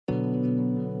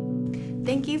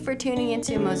Thank you for tuning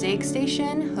into Mosaic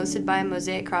Station, hosted by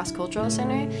Mosaic Cross Cultural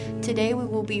Center. Today we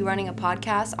will be running a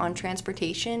podcast on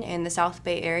transportation in the South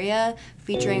Bay area,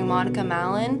 featuring Monica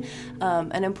Mallon,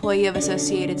 an employee of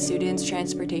Associated Students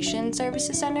Transportation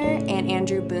Services Center, and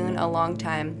Andrew Boone, a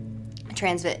longtime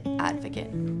transit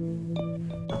advocate.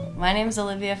 My name is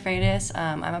Olivia Freitas.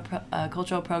 I'm a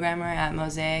cultural programmer at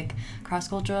Mosaic Cross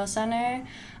Cultural Center.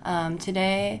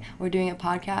 Today we're doing a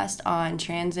podcast on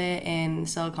transit in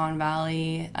Silicon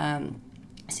Valley,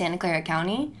 Santa Clara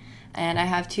County. And I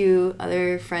have two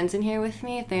other friends in here with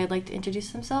me if they would like to introduce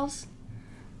themselves.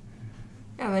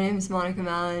 Yeah, my name is Monica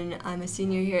Mallon. I'm a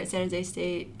senior here at San Jose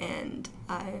State, and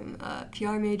I'm a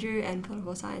PR major and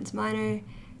political science minor.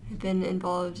 I've been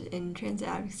involved in transit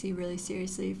advocacy really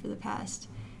seriously for the past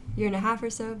year and a half or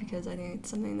so because I think it's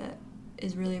something that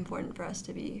is really important for us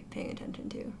to be paying attention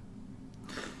to.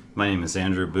 My name is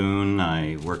Andrew Boone.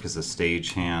 I work as a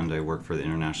stagehand. I work for the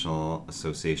International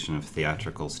Association of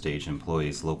Theatrical Stage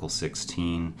Employees, Local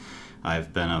 16.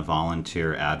 I've been a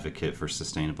volunteer advocate for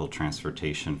sustainable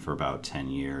transportation for about 10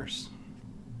 years.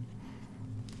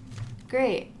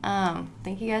 Great.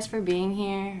 Thank you guys for being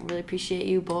here. I really appreciate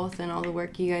you both and all the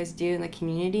work you guys do in the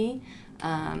community.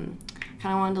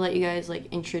 Kind of wanted to let you guys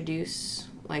introduce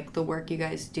the work you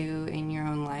guys do in your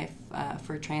own life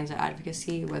for transit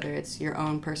advocacy, whether it's your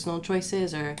own personal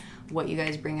choices or what you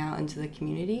guys bring out into the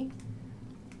community.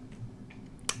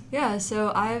 Yeah,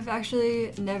 so I've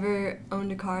actually never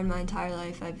owned a car in my entire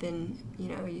life. I've been,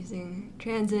 using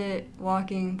transit,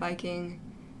 walking, biking,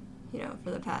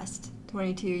 for the past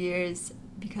 22 years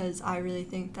because I really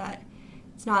think that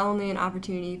it's not only an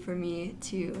opportunity for me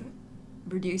to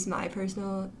reduce my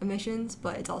personal emissions,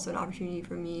 but it's also an opportunity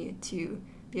for me to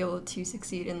be able to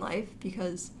succeed in life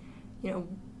because,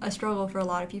 a struggle for a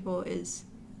lot of people is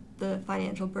the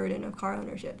financial burden of car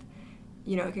ownership.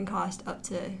 It can cost up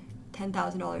to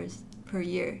 $10,000 per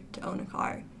year to own a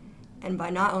car. And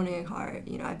by not owning a car,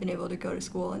 I've been able to go to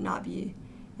school and not be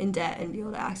in debt and be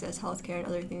able to access healthcare and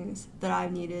other things that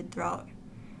I've needed throughout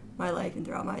my life and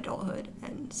throughout my adulthood.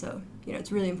 And so,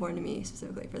 it's really important to me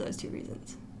specifically for those two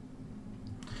reasons.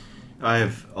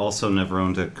 I've also never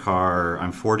owned a car.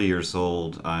 I'm 40 years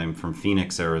old. I'm from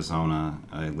Phoenix, Arizona.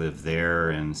 I live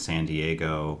there in San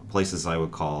Diego, places I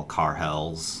would call car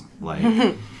hells.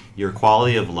 Your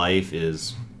quality of life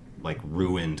is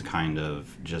ruined kind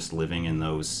of just living in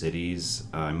those cities.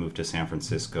 I moved to San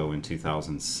Francisco in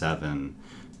 2007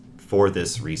 for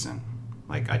this reason.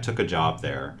 I took a job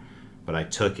there, but I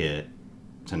took it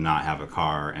to not have a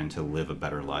car and to live a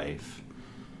better life.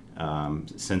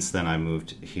 Since then, I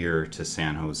moved here to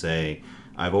San Jose.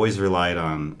 I've always relied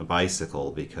on a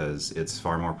bicycle because it's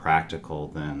far more practical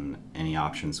than any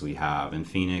options we have. In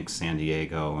Phoenix, San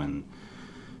Diego, and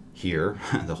here,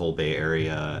 the whole Bay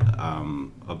Area,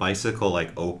 a bicycle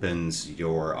opens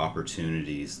your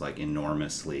opportunities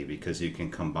enormously because you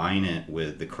can combine it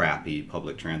with the crappy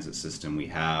public transit system we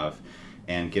have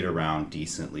and get around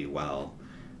decently well.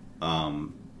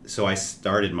 So I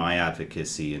started my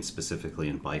advocacy, and specifically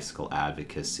in bicycle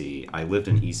advocacy. I lived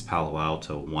in East Palo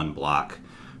Alto, 1 block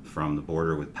from the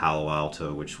border with Palo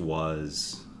Alto, which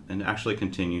was, and actually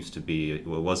continues to be,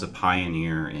 was a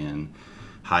pioneer in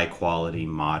high-quality,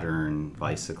 modern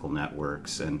bicycle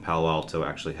networks. And Palo Alto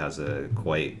actually has a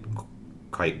quite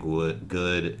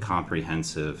good,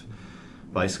 comprehensive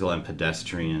bicycle and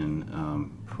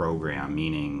pedestrian program,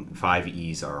 meaning 5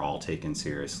 E's are all taken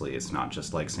seriously. It's not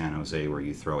just like San Jose where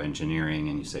you throw engineering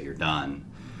and you say you're done.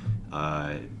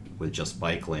 With just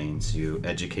bike lanes,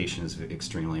 education is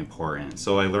extremely important.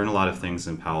 So I learned a lot of things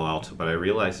in Palo Alto, but I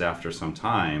realized after some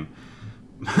time,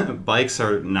 bikes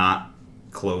are not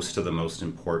close to the most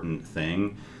important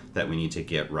thing that we need to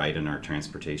get right in our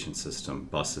transportation system.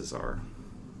 Buses are.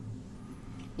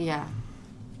 Yeah,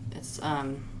 it's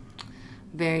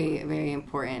very, very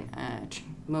important.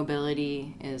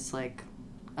 Mobility is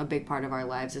a big part of our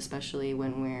lives, especially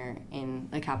when we're in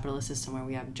a capitalist system where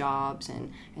we have jobs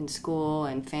and school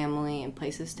and family and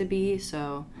places to be.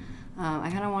 So I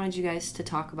kind of wanted you guys to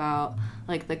talk about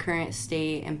the current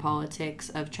state and politics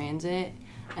of transit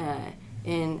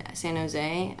in San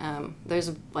Jose. There's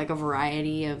a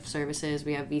variety of services.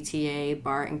 We have VTA,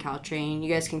 BART, and Caltrain. You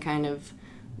guys can kind of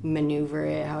maneuver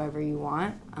it however you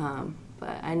want.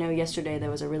 But I know yesterday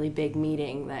there was a really big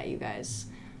meeting that you guys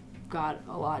got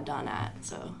a lot done at,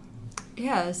 so.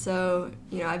 Yeah, so,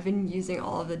 I've been using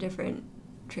all of the different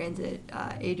transit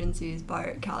agencies,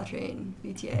 BART, Caltrain,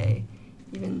 VTA,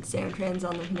 even Samtrans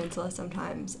on the peninsula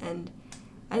sometimes, and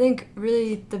I think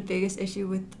really the biggest issue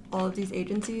with all of these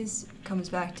agencies comes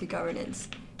back to governance.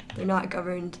 They're not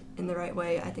governed in the right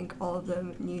way. I think all of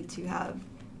them need to have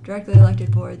directly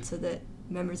elected board so that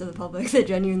members of the public that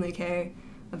genuinely care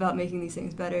about making these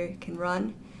things better can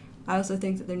run. I also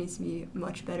think that there needs to be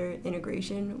much better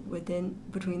integration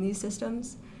between these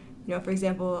systems. You know, for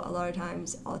example, a lot of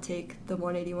times I'll take the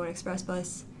 181 express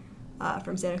bus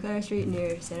from Santa Clara Street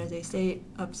near San Jose State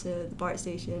up to the BART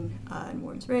station in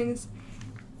Warm Springs.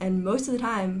 And most of the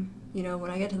time, you know, when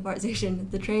I get to the BART station,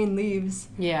 the train leaves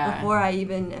before I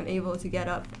even am able to get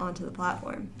up onto the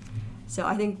platform. So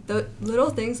I think the little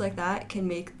things like that can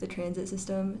make the transit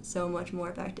system so much more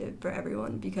effective for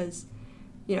everyone, because,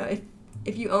 you know,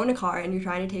 if you own a car and you're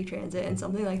trying to take transit and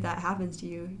something like that happens to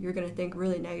you, you're going to think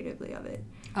really negatively of it.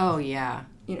 Oh, yeah.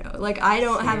 You know, like, I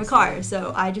don't have a car,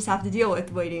 so I just have to deal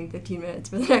with waiting 15 minutes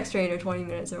for the next train, or 20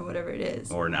 minutes, or whatever it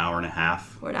is. Or an hour and a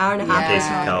half. Or an hour and a half. In case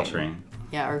of Caltrain.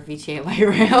 Yeah, or VTA Light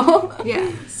Rail. Yeah,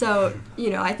 so, you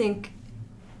know, I think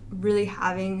really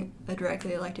having a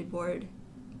directly elected board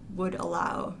would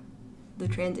allow the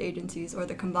transit agencies, or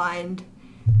the combined,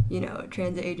 you know,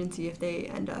 transit agency, if they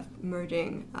end up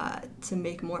merging, to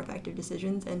make more effective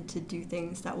decisions and to do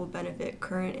things that will benefit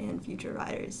current and future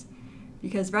riders.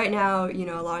 Because right now, you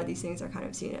know, a lot of these things are kind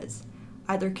of seen as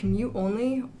either commute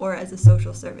only or as a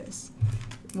social service.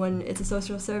 When it's a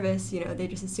social service, you know, they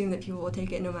just assume that people will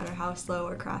take it no matter how slow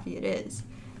or crappy it is.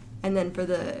 And then for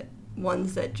the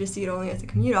ones that just see it only as a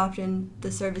commute option,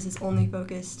 the service is only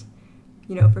focused,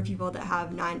 you know, for people that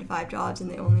have 9 to 5 jobs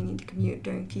and they only need to commute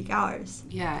during peak hours.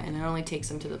 Yeah, and it only takes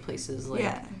them to the places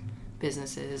like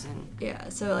businesses and... Yeah,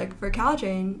 so like for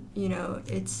Caltrain, you know,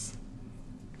 it's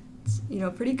you know,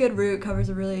 pretty good route, covers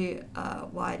a really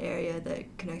wide area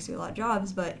that connects to a lot of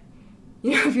jobs, but,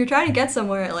 you know, if you're trying to get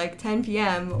somewhere at like 10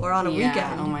 p.m. or on a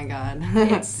weekend, oh my god,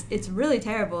 it's really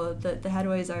terrible. The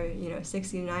headways are, you know,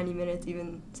 60 to 90 minutes,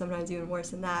 sometimes even worse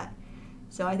than that.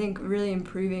 So I think really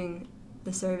improving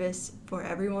the service for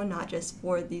everyone, not just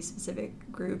for these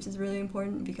specific groups, is really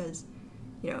important, because,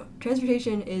 you know,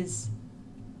 transportation is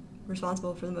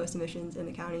responsible for the most emissions in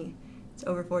the county. It's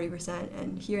over 40%,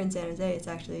 and here in San Jose it's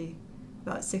actually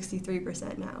about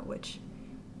 63% now, which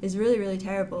is really, really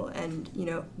terrible. And, you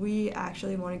know, we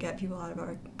actually want to get people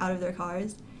out of their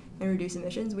cars and reduce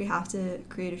emissions. We have to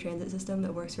create a transit system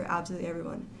that works for absolutely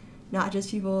everyone, not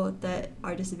just people that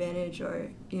are disadvantaged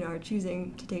or, you know, are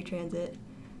choosing to take transit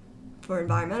for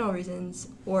environmental reasons,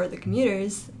 or the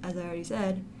commuters, as I already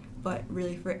said, but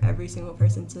really for every single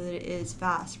person, so that it is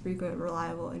fast, frequent,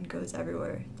 reliable, and goes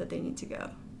everywhere that they need to go.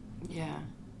 Yeah.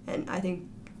 And I think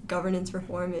governance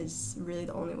reform is really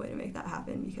the only way to make that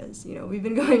happen, because, you know, we've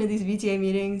been going to these VTA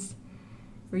meetings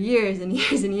for years and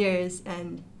years and years,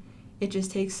 and it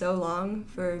just takes so long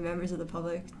for members of the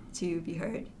public to be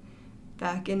heard.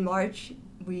 Back in March,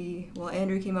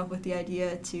 Andrew came up with the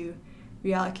idea to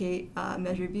reallocate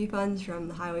Measure B funds from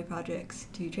the highway projects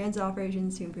to transit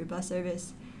operations to improve bus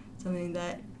service, something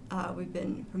that we've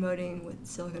been promoting with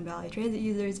Silicon Valley transit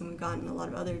users, and we've gotten a lot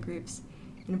of other groups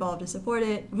involved to support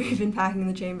it. We've been packing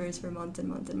the chambers for months and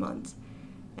months and months.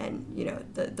 And, you know,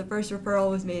 the first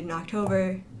referral was made in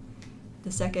October.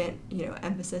 The second, you know,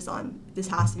 emphasis on this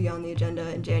has to be on the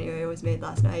agenda in January was made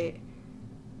last night.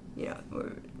 You know,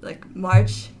 we're like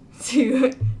March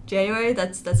to January,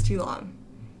 that's too long.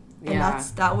 And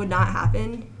that would not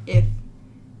happen if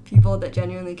people that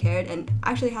genuinely cared and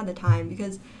actually had the time,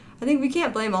 because I think we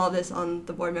can't blame all of this on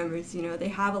the board members. You know, they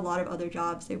have a lot of other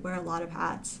jobs, they wear a lot of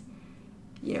hats.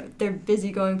 You know, they're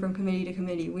busy going from committee to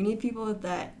committee. We need people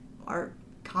that are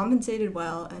compensated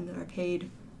well and that are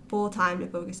paid full time to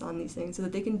focus on these things, so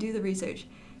that they can do the research,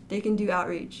 they can do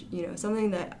outreach. You know, something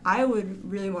that I would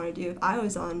really want to do if I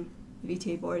was on the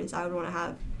VTA board is I would want to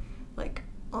have, like,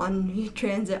 on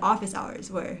transit office hours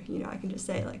where, you know, I can just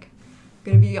say, like, I'm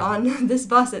going to be on this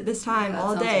bus at this time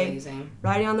all day, amazing.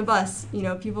 Riding on the bus. You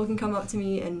know, people can come up to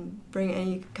me and bring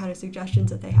any kind of suggestions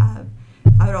that they have.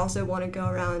 I would also want to go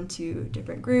around to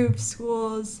different groups,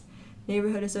 schools,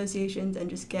 neighborhood associations, and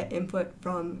just get input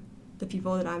from the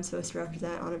people that I'm supposed to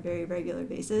represent on a very regular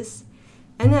basis.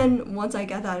 And then once I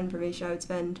get that information, I would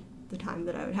spend the time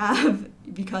that I would have,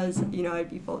 because, you know, I'd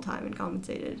be full-time and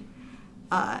compensated,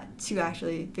 to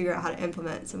actually figure out how to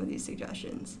implement some of these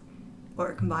suggestions,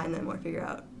 or combine them, or figure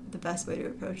out the best way to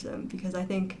approach them. Because I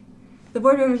think the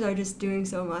board members are just doing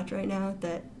so much right now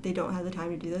that they don't have the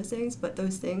time to do those things, but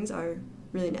those things are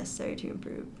really necessary to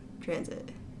improve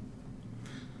transit.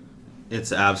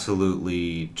 It's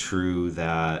absolutely true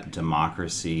that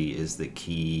democracy is the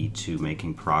key to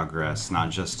making progress, not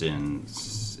just in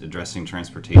addressing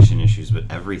transportation issues, but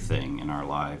everything in our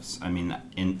lives. I mean,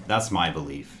 that's my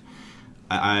belief.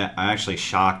 I'm actually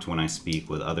shocked when I speak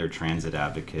with other transit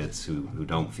advocates who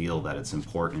don't feel that it's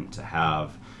important to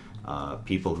have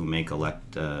people who make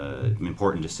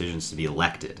important decisions to be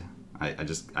elected.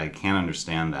 I can't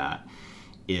understand that.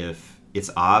 If it's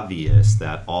obvious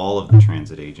that all of the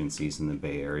transit agencies in the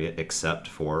Bay Area, except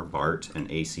for BART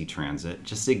and AC Transit,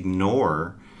 just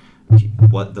ignore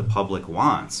what the public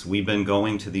wants. We've been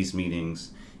going to these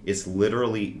meetings. It's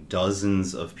literally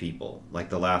dozens of people, like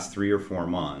the last 3 or 4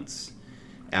 months,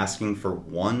 asking for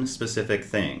one specific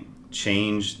thing: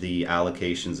 change the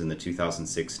allocations in the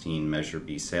 2016 Measure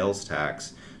B sales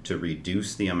tax to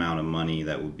reduce the amount of money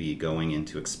that would be going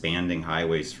into expanding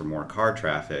highways for more car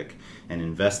traffic and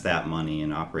invest that money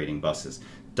in operating buses.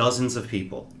 Dozens of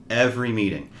people, every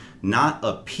meeting. Not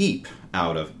a peep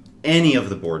out of any of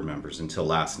the board members until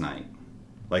last night.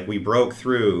 Like, we broke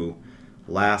through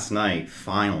last night,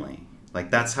 finally.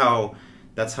 Like, that's how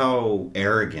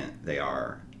arrogant they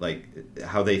are. Like,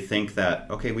 how they think that,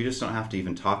 okay, we just don't have to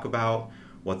even talk about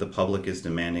what the public is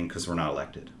demanding because we're not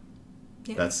elected.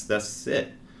 Yeah. That's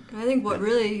it. I think what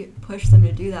really pushed them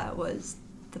to do that was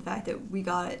the fact that we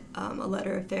got a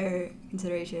letter of fair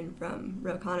consideration from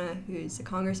Ro Khanna, who's a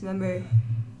Congress member.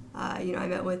 I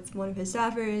met with one of his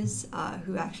staffers,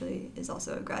 who actually is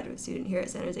also a graduate student here at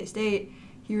San Jose State.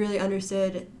 He really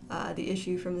understood the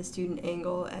issue from the student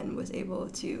angle and was able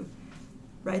to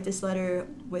write this letter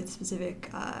with specific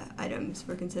items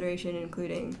for consideration,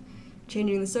 including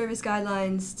changing the service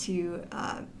guidelines to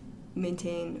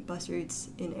maintain bus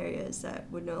routes in areas that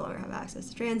would no longer have access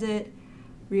to transit,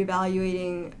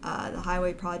 reevaluating the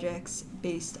highway projects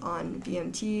based on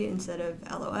VMT instead of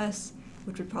LOS,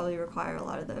 which would probably require a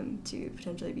lot of them to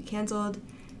potentially be canceled,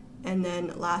 and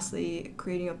then lastly,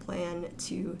 creating a plan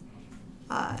to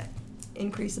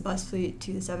increase the bus fleet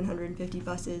to the 750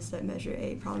 buses that Measure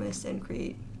A promised and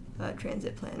create a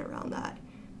transit plan around that.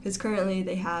 Because currently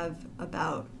they have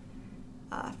about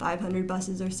 500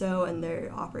 buses or so, and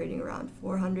they're operating around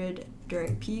 400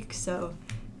 during peak. So,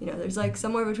 there's like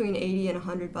somewhere between 80 and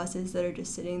 100 buses that are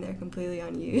just sitting there completely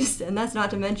unused. And that's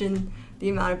not to mention the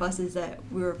amount of buses that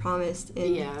we were promised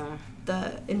in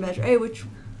Measure A, which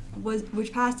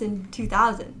passed in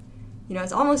 2000.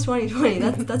 It's almost 2020.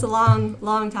 That's a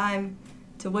long time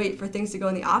to wait for things to go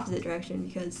in the opposite direction,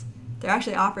 because they're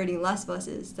actually operating less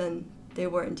buses than they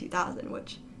were in 2000,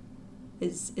 which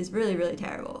is really, really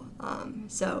terrible.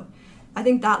 So I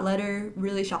think that letter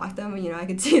really shocked them. I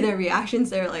could see their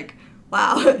reactions. They were like,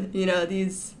 wow,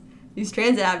 these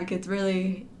transit advocates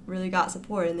really, really got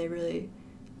support, and they really,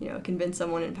 convinced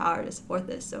someone in power to support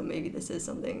this. So maybe this is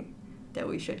something that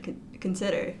we should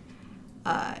consider.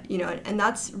 And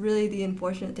that's really the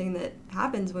unfortunate thing that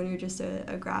happens when you're just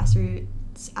a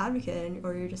grassroots advocate,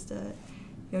 or you're just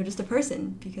a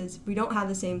person, because we don't have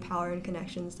the same power and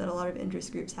connections that a lot of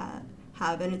interest groups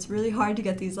have, and it's really hard to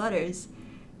get these letters.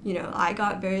 I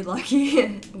got very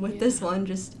lucky with this one,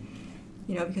 just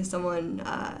because someone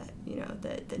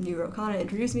that knew Ro Khanna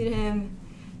introduced me to him.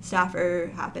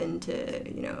 Staffer happened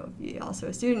to be also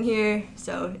a student here,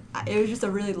 so it was just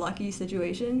a really lucky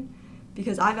situation,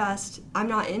 because I'm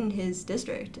not in his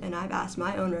district, and I've asked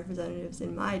my own representatives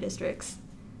in my districts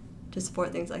to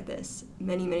support things like this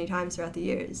many, many times throughout the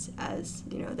years, as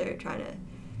they're trying to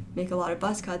make a lot of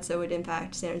bus cuts that would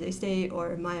impact San Jose State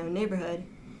or my own neighborhood,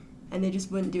 and they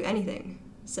just wouldn't do anything.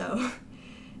 So,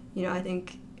 I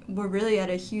think we're really at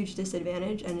a huge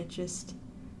disadvantage, and it's just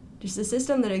a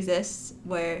system that exists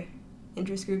where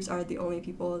interest groups are the only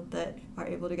people that are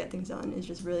able to get things done is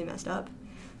just really messed up.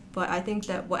 But I think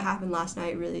that what happened last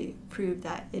night really proved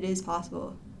that it is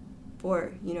possible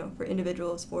for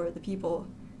individuals, for the people,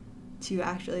 to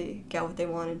actually get what they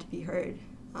wanted, to be heard.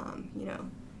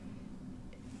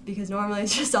 Because normally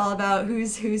it's just all about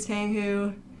who's paying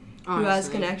who has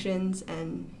connections,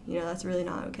 and that's really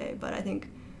not okay. But I think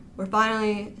we're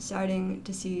finally starting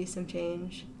to see some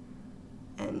change,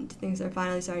 and things are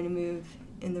finally starting to move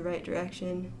in the right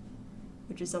direction,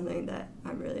 which is something that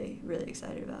I'm really, really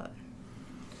excited about.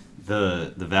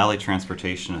 The Valley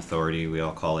Transportation Authority, we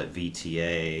all call it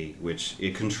VTA, which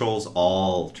it controls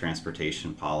all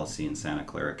transportation policy in Santa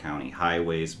Clara County: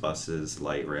 highways, buses,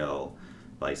 light rail,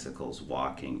 bicycles,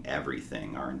 walking,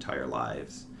 everything, our entire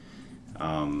lives.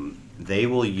 They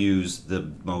will use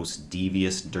the most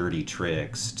devious, dirty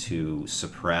tricks to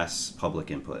suppress public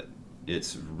input.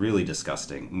 It's really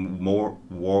disgusting,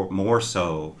 more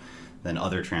so than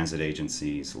other transit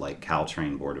agencies like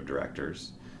Caltrain Board of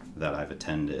Directors that I've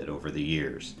attended over the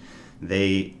years.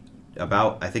 I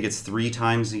think it's 3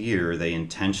 times a year, they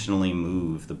intentionally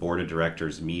move the Board of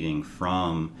Directors meeting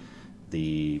from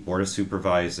the Board of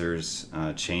Supervisors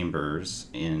chambers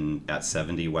at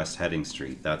 70 West Heading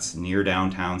Street. That's near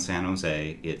downtown San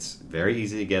Jose. It's very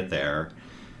easy to get there.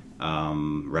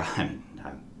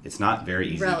 It's not very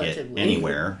easy to Relatively. get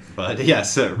anywhere, but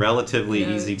yes, relatively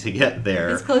easy to get there.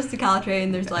 It's close to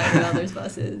Caltrain. There's light rail. There's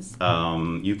buses.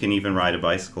 You can even ride a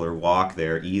bicycle or walk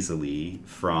there easily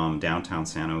from downtown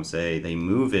San Jose. They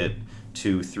move it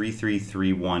to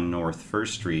 3331 North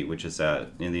First Street, which is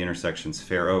in the intersections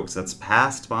Fair Oaks. That's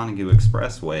past Montague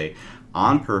Expressway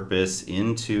on purpose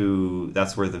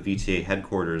that's where the VTA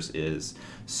headquarters is,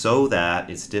 so that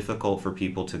it's difficult for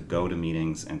people to go to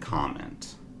meetings and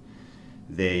comment.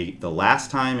 The last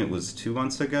time, it was 2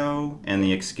 months ago, and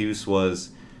the excuse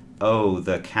was,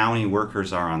 the county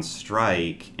workers are on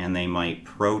strike and they might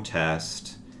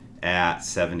protest at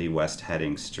 70 West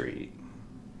Heading Street,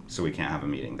 so we can't have a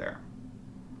meeting there.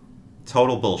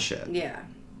 Total bullshit. Yeah.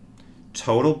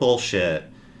 Total bullshit.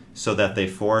 So that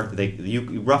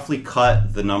you roughly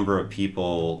cut the number of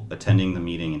people attending the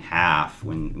meeting in half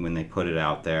when they put it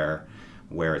out there,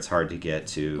 where it's hard to get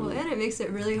to. Well, and it makes it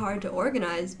really hard to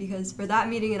organize, because for that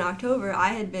meeting in October, I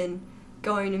had been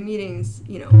going to meetings,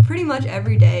 pretty much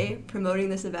every day, promoting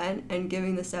this event and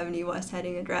giving the 70 West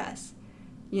Heading address.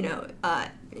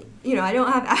 I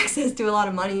don't have access to a lot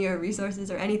of money or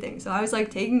resources or anything, so I was like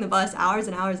taking the bus hours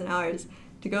and hours and hours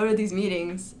to go to these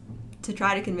meetings to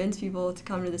try to convince people to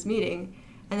come to this meeting.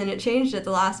 And then it changed at the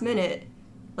last minute,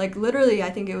 like literally I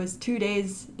think it was 2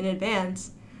 days in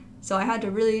advance. So I had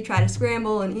to really try to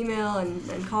scramble and email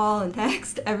and call and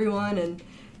text everyone and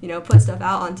put stuff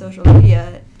out on social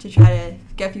media to try to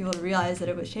get people to realize that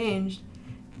it was changed.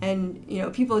 And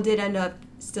people did end up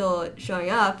still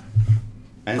showing up.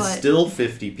 And still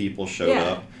 50 people showed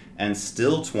up, and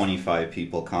still 25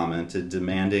 people commented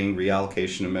demanding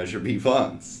reallocation of Measure B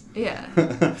funds.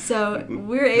 Yeah. So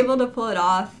we were able to pull it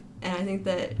off, and I think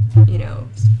that,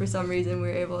 for some reason we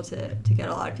were able to get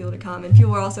a lot of people to come. And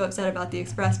people were also upset about the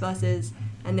express buses,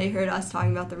 and they heard us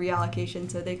talking about the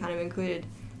reallocation, so they kind of included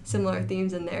similar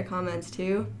themes in their comments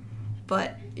too.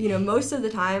 But, most of the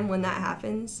time when that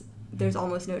happens, there's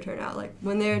almost no turnout. Like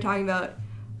when they were talking about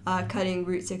cutting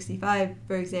Route 65,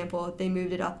 for example, they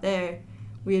moved it up there.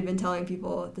 We had been telling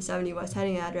people the 70 West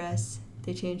Heading address.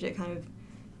 They changed it kind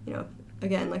of,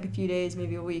 again, like a few days,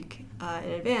 maybe a week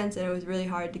in advance, and it was really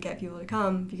hard to get people to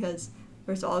come because,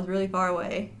 first of all, it was really far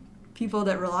away. People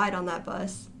that relied on that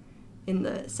bus in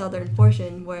the southern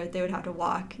portion, where they would have to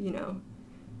walk, 1.5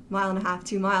 miles,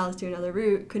 2 miles to another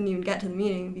route, couldn't even get to the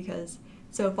meeting because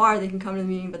so far they can come to the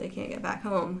meeting but they can't get back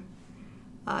home,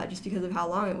 just because of how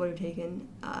long it would have taken.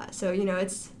 So,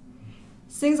 it's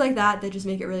things like that just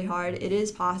make it really hard. It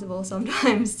is possible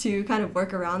sometimes to kind of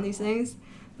work around these things,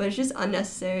 but it's just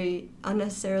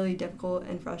unnecessarily difficult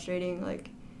and frustrating. Like,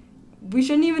 we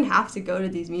shouldn't even have to go to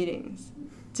these meetings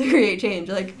to create change.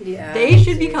 Like, they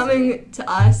should be coming to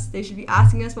us, they should be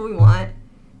asking us what we want,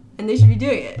 and they should be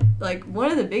doing it. Like,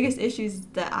 one of the biggest issues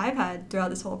that I've had throughout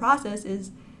this whole process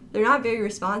is they're not very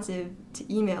responsive to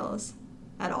emails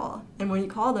at all. And when you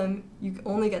call them, you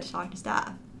only get to talk to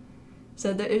staff.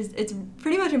 So it's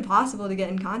pretty much impossible to get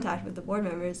in contact with the board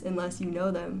members unless you know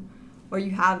them or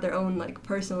you have their own like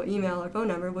personal email or phone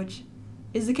number, which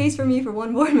is the case for me for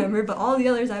one board member, but all the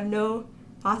others I have no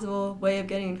possible way of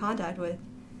getting in contact with.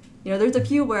 There's a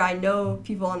few where I know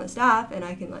people on the staff and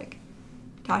I can like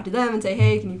talk to them and say,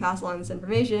 hey, can you pass along this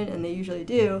information? And they usually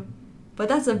do. But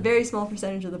that's a very small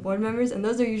percentage of the board members, and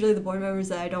those are usually the board members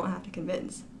that I don't have to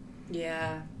convince.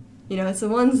 Yeah. It's the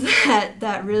ones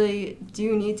that really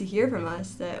do need to hear from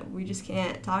us that we just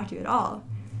can't talk to at all.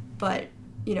 But,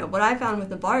 what I found with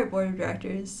the BART board of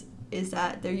directors is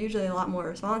that they're usually a lot more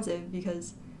responsive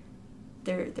because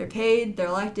they're paid, they're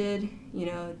elected,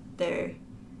 they're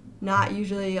not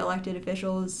usually elected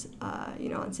officials,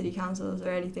 on city councils or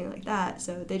anything like that.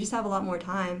 So they just have a lot more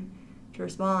time to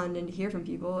respond and to hear from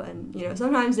people. And,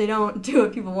 sometimes they don't do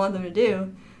what people want them to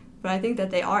do, but I think that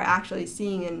they are actually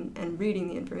seeing and reading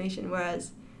the information,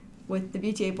 whereas with the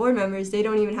VTA board members, they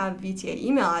don't even have VTA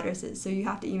email addresses, so you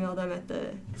have to email them at the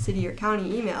city or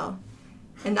county email.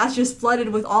 And that's just flooded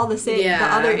with all the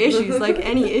other issues, like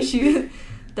any issue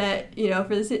that,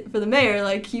 for the mayor,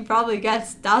 like he probably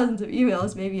gets thousands of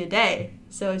emails maybe a day.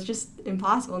 So it's just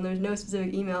impossible, and there's no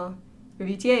specific email for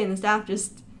VTA, and the staff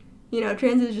just,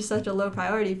 transit is just such a low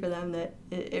priority for them that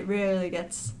it rarely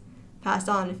gets passed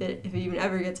on, if it even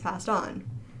ever gets passed on.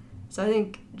 So I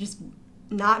think just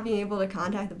not being able to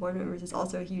contact the board members is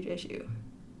also a huge issue.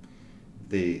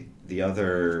 The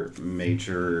other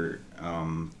major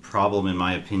problem, in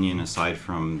my opinion, aside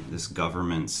from this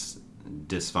government's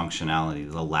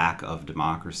dysfunctionality, the lack of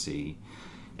democracy,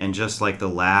 and just like the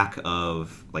lack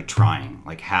of like trying,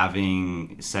 like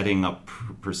setting up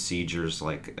procedures,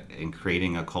 like and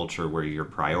creating a culture where your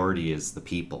priority is the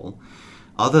people.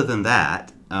 Other than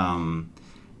that,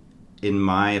 in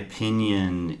my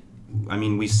opinion, I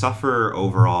mean, we suffer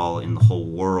overall in the whole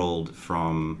world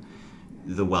from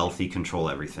the wealthy control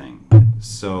everything.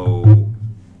 So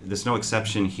there's no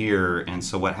exception here. And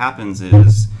so what happens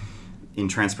is, in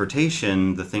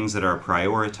transportation, the things that are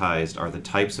prioritized are the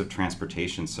types of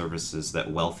transportation services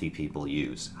that wealthy people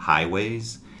use.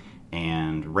 Highways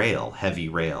and rail, heavy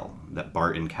rail, that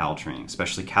BART and Caltrain,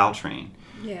 especially Caltrain.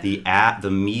 Yeah. The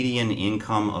median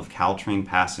income of Caltrain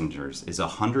passengers is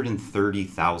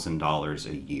 $130,000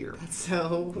 a year. That's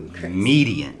so crazy.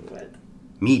 Median. What?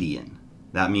 Median.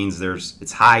 That means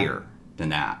it's higher than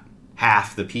that.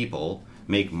 Half the people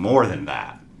make more than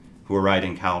that who are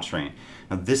riding Caltrain.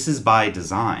 Now, this is by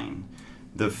design.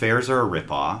 The fares are a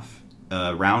ripoff.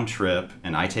 Round trip,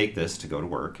 and I take this to go to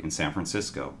work in San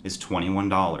Francisco, is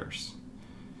 $21.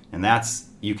 And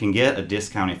you can get a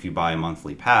discount if you buy a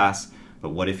monthly pass, but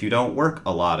what if you don't work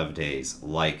a lot of days,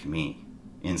 like me,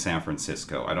 in San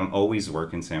Francisco? I don't always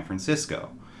work in San Francisco.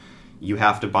 You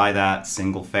have to buy that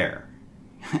single fare,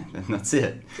 and that's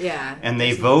it. Yeah. And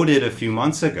they voted a few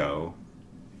months ago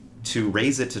to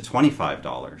raise it to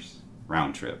 $25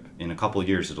 round trip. In a couple of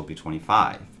years, it'll be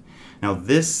 $25. Now,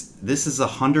 this is a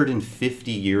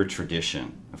 150-year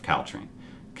tradition of Caltrain.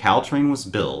 Caltrain was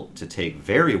built to take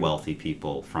very wealthy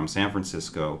people from San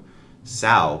Francisco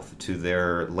south to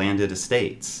their landed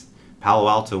estates. Palo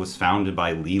Alto was founded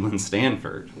by Leland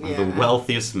Stanford, one of the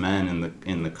wealthiest men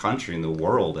in the country, in the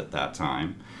world at that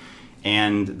time.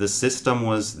 And the system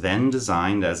was then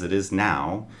designed, as it is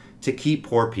now, to keep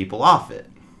poor people off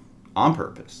it, on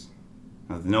purpose.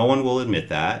 No one will admit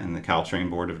that in the Caltrain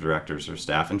board of directors or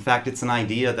staff. In fact, it's an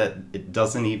idea that it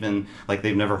doesn't even, like,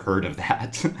 they've never heard of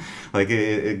that. Like,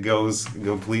 it goes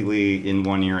completely in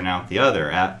one ear and out the other.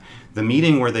 At the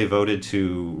meeting where they voted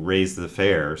to raise the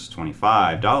fares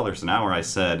 $25 an hour, I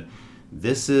said,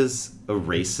 this is a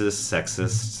racist,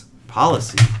 sexist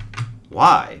policy.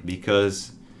 Why?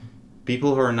 Because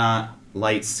people who are not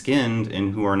light-skinned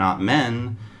and who are not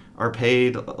men are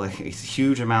paid like a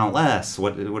huge amount less.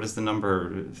 What is the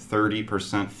number? 30%,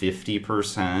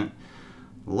 50%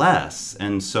 less.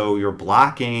 And so you're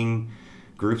blocking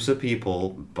groups of people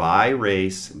by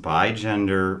race, by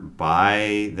gender,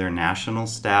 by their national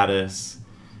status,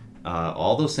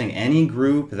 all those things. Any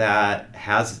group that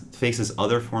faces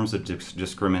other forms of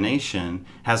discrimination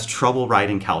has trouble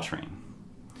riding Caltrain.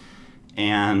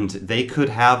 And they could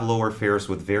have lower fares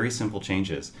with very simple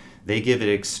changes. They give an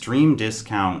extreme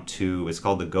discount to, it's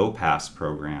called the Go Pass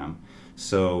program.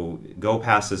 So Go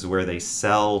Pass is where they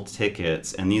sell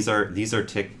tickets, and these are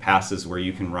ticket passes where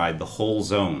you can ride the whole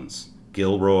zones.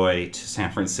 Gilroy to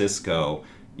San Francisco,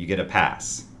 you get a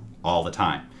pass all the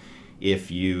time. If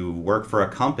you work for a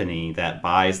company that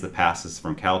buys the passes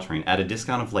from Caltrain at a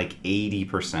discount of like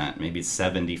 80%, maybe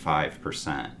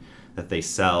 75%, that they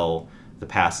sell the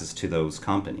passes to those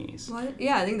companies. What?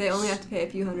 Yeah, I think they only have to pay a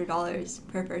few $100s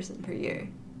per person per year.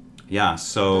 Yeah,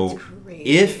 so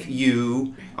if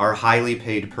you are a highly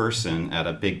paid person at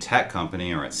a big tech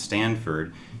company or at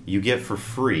Stanford, you get for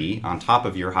free, on top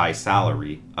of your high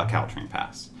salary, a Caltrain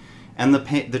pass. And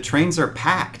the trains are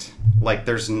packed. Like,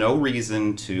 there's no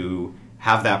reason to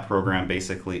have that program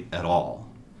basically at all.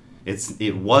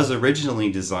 It was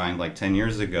originally designed like 10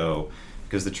 years ago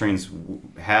because the trains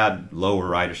had lower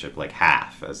ridership, like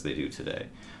half as they do today.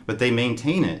 But they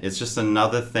maintain it. It's just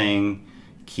another thing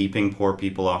keeping poor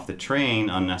people off the train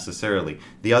unnecessarily.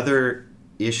 The other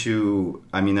issue,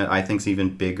 I mean, that I think is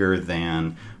even bigger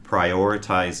than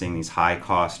prioritizing these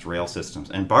high-cost rail systems.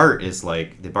 And BART is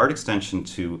like, the BART extension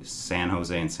to San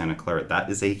Jose and Santa Clara, that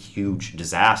is a huge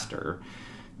disaster.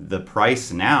 The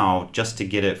price now, just to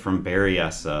get it from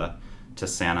Berryessa to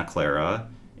Santa Clara,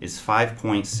 is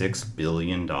 $5.6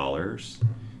 billion,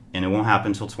 and it won't happen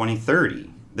until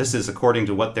 2030. This is according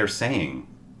to what they're saying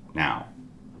now.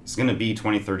 It's going to be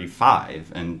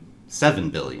 2035 and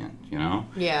 $7 billion, you know?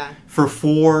 Yeah. For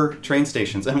 4 train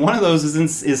stations. And one of those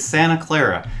is Santa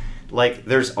Clara. Like,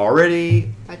 there's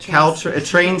already a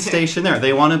train station there.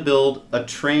 They want to build a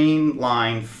train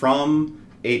line from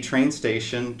a train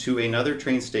station to another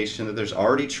train station that there's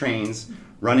already trains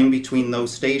running between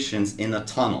those stations in a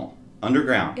tunnel.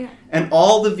 Underground. Yeah. And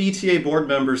all the VTA board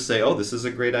members say, oh, this is a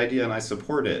great idea and I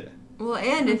support it. Well,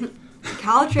 and if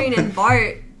Caltrain and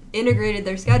BART integrated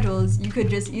their schedules, you could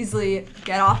just easily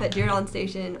get off at Diridon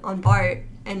Station on BART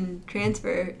and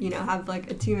transfer, have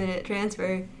like a 2-minute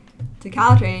transfer to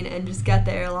Caltrain and just get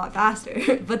there a lot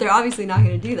faster. But they're obviously not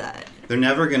going to do that. They're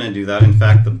never going to do that. In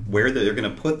fact, where they're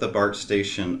going to put the BART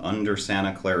station under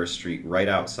Santa Clara Street, right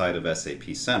outside of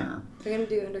SAP Center. They're going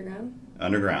to do underground?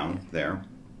 Underground, there.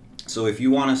 So if you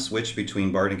want to switch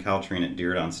between BART and Caltrain at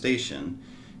Diridon Station,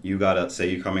 you gotta, say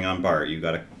you're coming on BART, you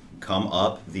gotta come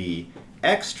up the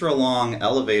extra long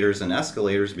elevators and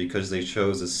escalators because they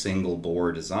chose a single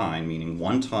bore design, meaning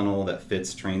one tunnel that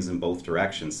fits trains in both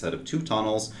directions instead of two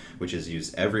tunnels, which is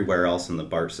used everywhere else in the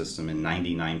BART system in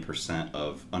 99%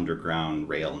 of underground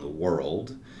rail in the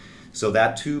world. So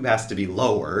that tube has to be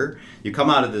lower. You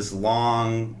come out of this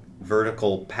long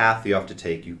vertical path you have to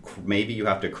take. Maybe you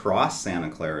have to cross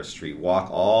Santa Clara Street, walk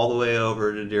all the way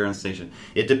over to Diridon Station.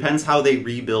 It depends how they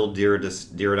rebuild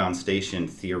Diridon Station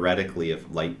theoretically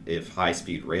if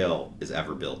high-speed rail is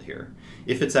ever built here.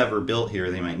 If it's ever built here,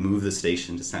 they might move the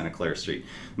station to Santa Clara Street.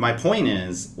 My point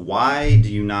is, why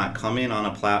do you not come in on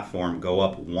a platform, go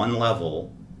up one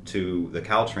level to the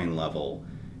Caltrain level,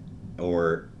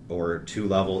 or two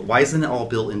level? Why isn't it all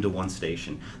built into one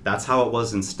station? That's how it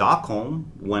was in Stockholm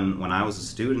when I was a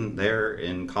student there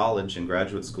in college and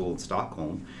graduate school in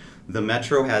Stockholm. The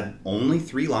metro had only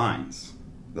 3 lines.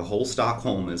 The whole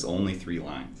Stockholm is only 3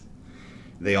 lines.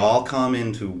 They all come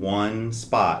into one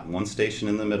spot, one station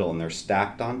in the middle, and they're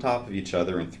stacked on top of each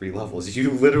other in 3 levels.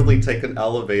 You literally take an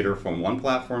elevator from one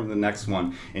platform to the next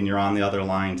one, and you're on the other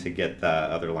line to get the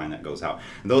other line that goes out.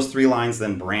 And those 3 lines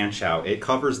then branch out. It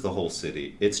covers the whole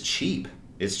city. It's cheap.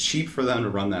 It's cheap for them to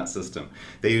run that system.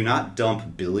 They do not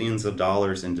dump billions of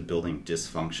dollars into building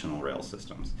dysfunctional rail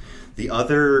systems. The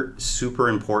other super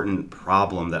important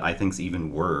problem that I think is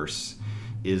even worse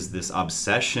is this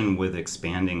obsession with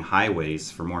expanding highways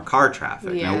for more car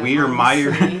traffic. Yeah, now we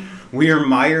are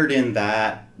mired in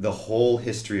that the whole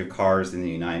history of cars in the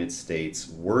United States,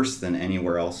 worse than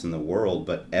anywhere else in the world,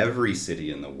 but every city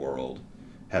in the world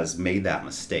has made that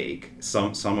mistake.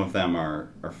 Some of them are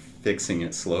fixing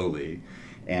it slowly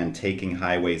and taking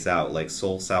highways out. Like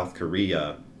Seoul, South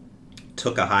Korea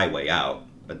took a highway out,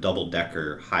 a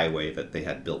double-decker highway that they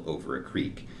had built over a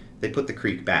creek. They put the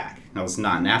creek back. Now, it's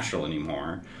not natural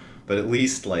anymore, but at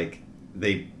least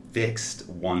they fixed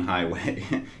one highway.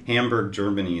 Hamburg,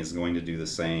 Germany is going to do the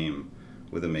same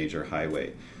with a major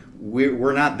highway.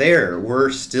 We're not there. We're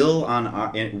still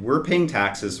we're paying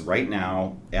taxes right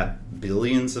now at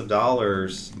billions of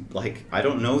dollars. I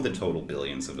don't know the total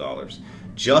billions of dollars.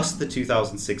 Just the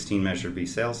 2016 Measure B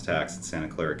sales tax in Santa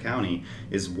Clara County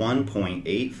is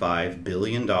 $1.85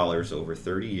 billion over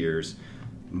 30 years,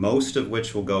 most of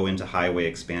which will go into highway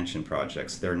expansion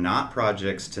projects. They're not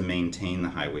projects to maintain the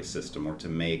highway system or to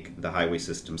make the highway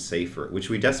system safer, which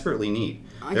we desperately need.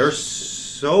 There are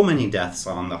so many deaths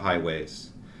on the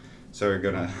highways. So we're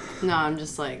gonna... No, I'm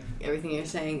just everything you're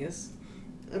saying is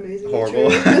amazing.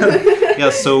 Horrible. Yeah,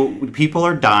 so people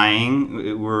are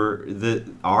dying.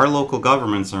 Our local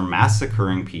governments are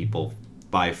massacring people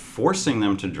by forcing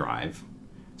them to drive.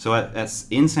 So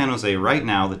in San Jose right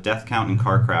now, the death count in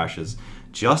car crashes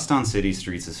just on city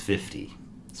streets is 50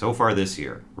 so far this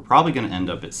year. We're probably going to end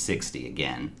up at 60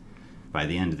 again by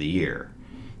the end of the year.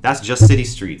 That's just city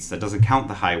streets. That doesn't count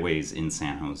the highways in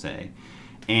San Jose.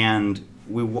 And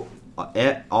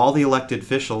all the elected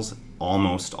officials,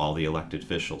 almost all the elected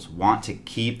officials, want to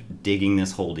keep digging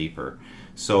this hole deeper.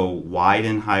 So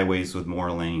widen highways with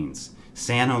more lanes.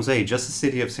 San Jose, just the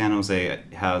city of San Jose,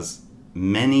 has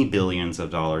many billions of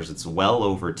dollars. It's well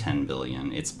over 10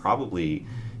 billion. It's probably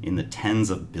in the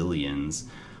tens of billions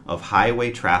of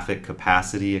highway traffic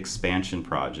capacity expansion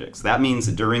projects. That means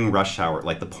during rush hour.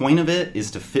 The point of it is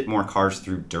to fit more cars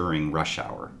through during rush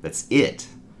hour. That's it.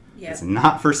 Yep. It's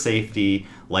not for safety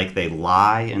like they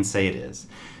lie and say it is.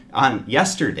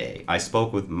 Yesterday, I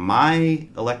spoke with my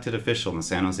elected official in the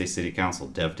San Jose City Council,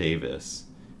 Dev Davis,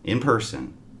 in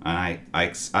person. And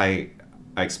I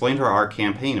explained to her our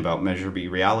campaign about Measure B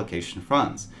reallocation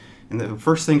funds. And the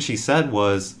first thing she said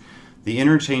was, the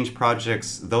interchange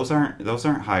projects, those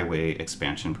aren't highway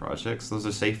expansion projects, those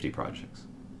are safety projects.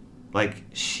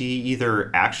 She either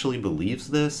actually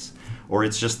believes this, or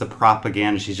it's just the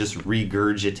propaganda. She's just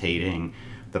regurgitating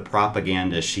the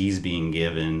propaganda she's being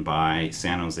given by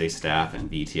San Jose staff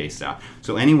and VTA staff.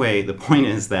 So anyway, the point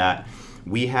is that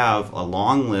we have a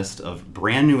long list of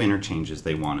brand new interchanges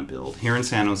they want to build. Here in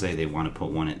San Jose, they want to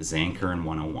put one at Zanker and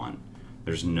 101.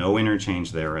 There's no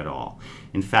interchange there at all.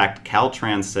 In fact,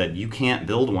 Caltrans said you can't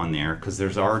build one there because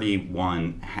there's already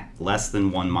one less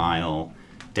than 1 mile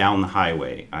down the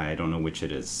highway. I don't know which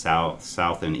it is,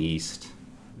 south and east.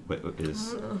 I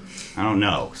don't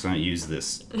know, because I don't use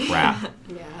this crap.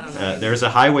 Yeah, I don't know. There's a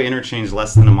highway interchange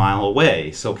less than 1 mile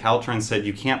away. So Caltrans said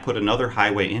you can't put another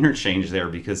highway interchange there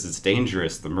because it's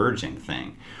dangerous, the merging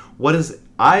thing.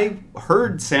 I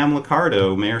heard Mayor Sam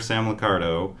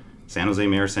Liccardo, San Jose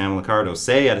Mayor Sam Liccardo,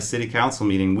 say at a city council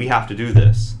meeting, we have to do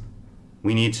this.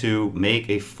 We need to make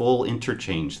a full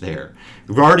interchange there.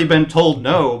 We've already been told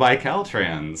no by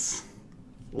Caltrans.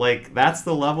 Like, that's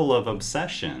the level of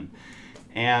obsession.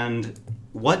 And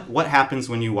what happens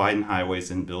when you widen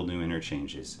highways and build new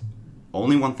interchanges?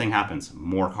 Only one thing happens: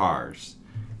 more cars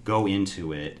go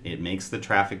into it. It makes the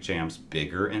traffic jams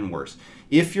bigger and worse.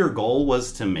 If your goal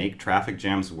was to make traffic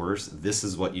jams worse, this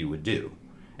is what you would do.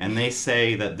 And they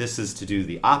say that this is to do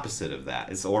the opposite of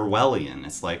that. It's Orwellian.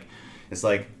 It's like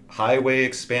highway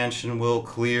expansion will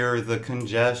clear the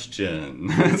congestion.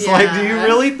 It's like, do you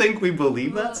really think we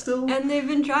believe that still? And they've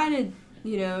been trying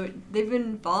to, they've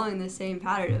been following the same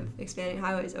pattern of expanding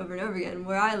highways over and over again.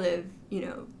 Where I live,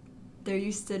 there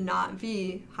used to not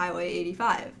be Highway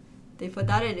 85. They put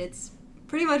that in. It's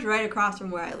pretty much right across from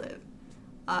where I live.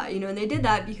 And they did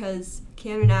that because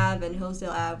Camden Ave and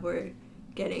Hillsdale Ave were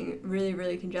getting really,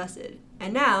 really congested.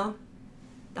 And now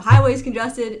the highway's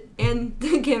congested and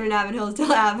the Camden Ave and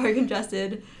Hillsdale Ave are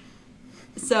congested.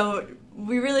 So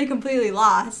we really completely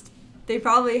lost. They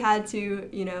probably had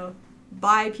to,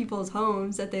 buy people's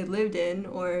homes that they lived in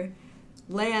or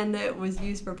land that was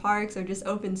used for parks or just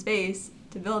open space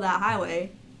to build that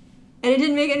highway. And it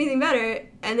didn't make anything better,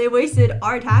 and they wasted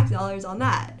our tax dollars on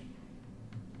that.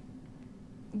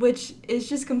 Which is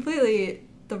just completely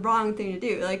the wrong thing to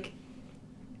do.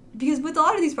 Because with a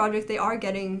lot of these projects, they are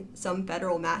getting some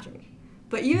federal matching.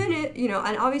 But even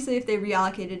and obviously if they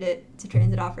reallocated it to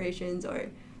transit operations or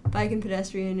bike and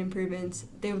pedestrian improvements,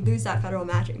 they would lose that federal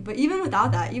matching. But even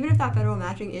without that, even if that federal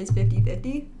matching is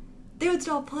 50-50, they would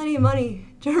still have plenty of money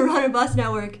to run a bus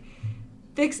network,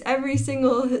 fix every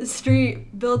single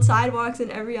street, build sidewalks in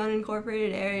every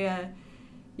unincorporated area,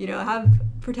 have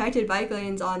protected bike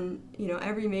lanes on,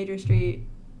 every major street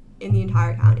in the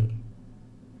entire county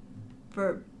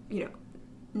for,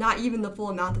 not even the full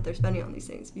amount that they're spending on these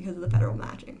things because of the federal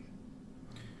matching.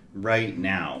 Right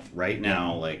now,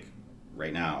 like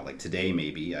today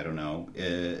maybe, I don't know,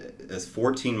 as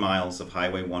 14 miles of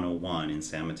Highway 101 in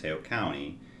San Mateo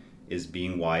County is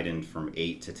being widened from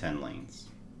 8 to 10 lanes,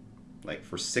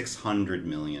 for $600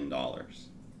 million.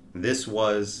 This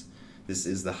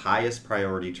is the highest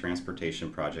priority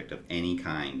transportation project of any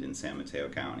kind in San Mateo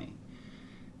County.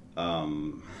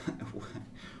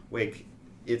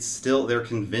 It's still, they're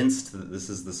convinced that this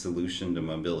is the solution to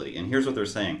mobility. And here's what they're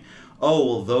saying. Oh,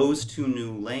 well, those 2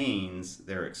 new lanes,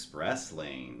 they're express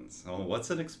lanes. Oh, what's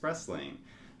an express lane?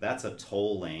 That's a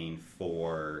toll lane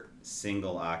for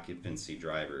single occupancy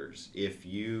drivers. If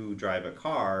you drive a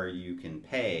car, you can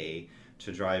pay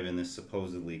to drive in this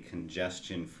supposedly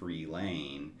congestion-free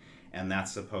lane, and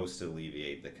that's supposed to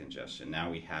alleviate the congestion. Now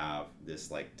we have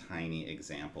this tiny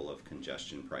example of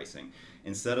congestion pricing.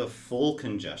 Instead of full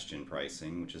congestion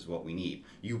pricing, which is what we need,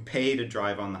 you pay to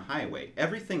drive on the highway.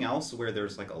 Everything else where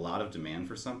there's a lot of demand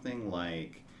for something,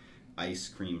 like ice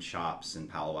cream shops in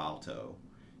Palo Alto,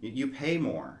 you pay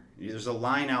more. There's a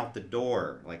line out the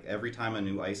door. Every time a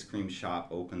new ice cream shop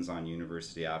opens on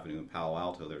University Avenue in Palo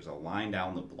Alto, there's a line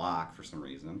down the block for some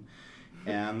reason,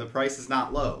 and the price is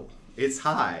not low. It's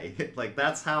high.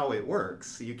 That's how it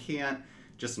works. You can't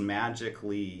just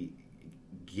magically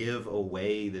give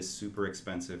away this super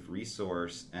expensive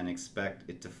resource and expect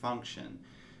it to function.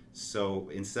 So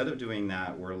instead of doing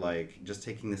that, we're just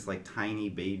taking this tiny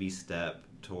baby step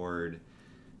toward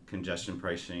congestion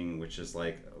pricing, which is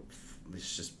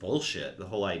it's just bullshit, the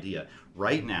whole idea.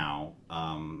 Right now,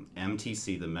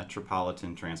 MTC, the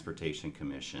Metropolitan Transportation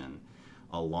Commission,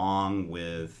 along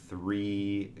with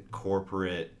 3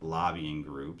 corporate lobbying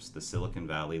groups, the Silicon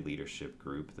Valley Leadership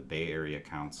Group, the Bay Area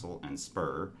Council, and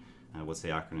SPUR. What's the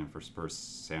acronym for SPUR?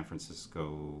 San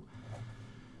Francisco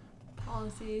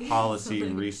Policy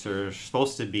Research.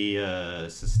 Supposed to be a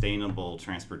sustainable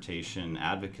transportation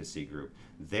advocacy group.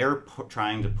 They're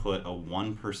trying to put a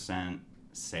 1%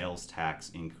 sales tax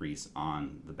increase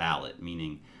on the ballot,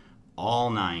 meaning all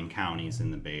 9 counties in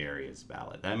the Bay Area's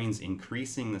ballot. That means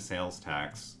increasing the sales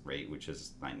tax rate, which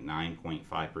is 9.5%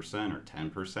 or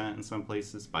 10% in some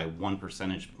places, by 1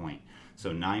 percentage point.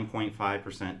 So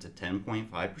 9.5% to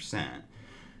 10.5%.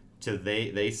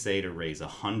 They say to raise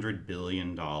 $100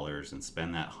 billion and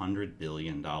spend that $100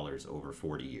 billion over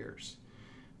 40 years.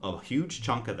 A huge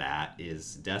chunk of that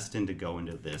is destined to go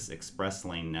into this express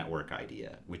lane network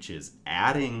idea, which is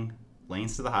adding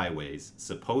lanes to the highways,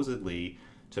 supposedly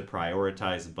to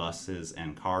prioritize buses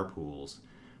and carpools,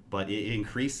 but it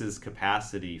increases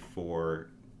capacity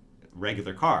for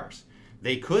regular cars.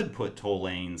 They could put toll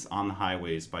lanes on the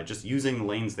highways by just using the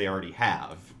lanes they already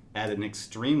have at an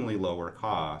extremely lower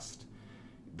cost.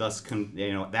 Thus,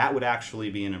 that would actually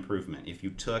be an improvement. If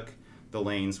you took the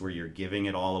lanes where you're giving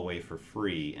it all away for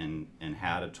free and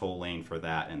had a toll lane for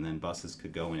that, and then buses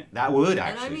could go in it, that would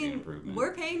actually be an improvement.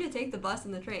 We're paying to take the bus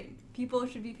and the train. People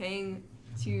should be paying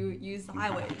to use the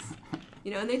highways.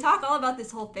 You know, and they talk all about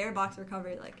this whole fare box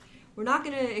recovery. Like, we're not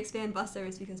going to expand bus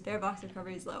service because fare box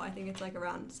recovery is low. I think it's like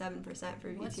around 7% for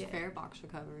VTA. What's fare box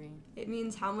recovery? It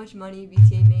means how much money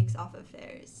VTA makes off of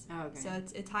fares. Oh, okay. So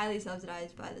it's highly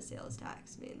subsidized by the sales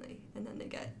tax mainly, and then they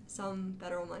get some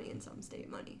federal money and some state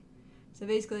money. So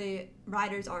basically,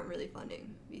 riders aren't really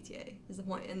funding VTA is the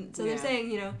point. And so they're saying,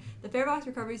 you know, the fare box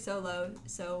recovery is so low,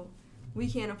 so we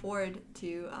can't afford to,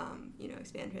 you know,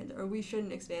 expand transit, or we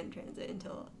shouldn't expand transit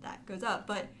until that goes up.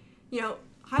 But, you know,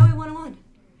 Highway 101,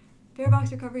 fare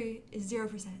box recovery is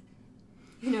 0%.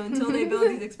 You know, until they build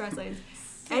these express lanes.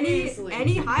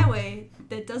 Any highway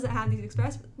that doesn't have these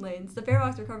express lanes, the fare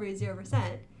box recovery is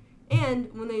 0%.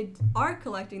 And when they are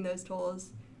collecting those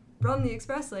tolls from the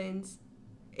express lanes,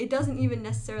 it doesn't even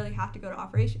necessarily have to go to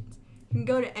operations. It can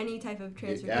go to any type of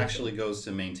transportation. It actually goes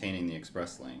to maintaining the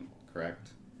express lane, correct?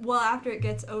 Well, after it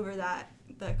gets over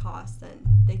the cost, then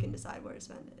they can decide where to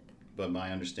spend it. But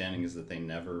my understanding is that they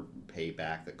never pay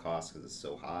back the cost because it's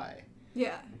so high.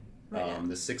 Yeah. Right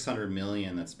the $600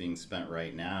 million that's being spent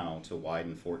right now to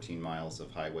widen 14 miles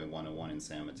of Highway 101 in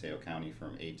San Mateo County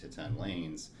from 8 to 10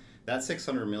 lanes, that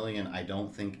 $600 million I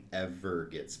don't think ever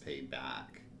gets paid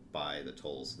back by the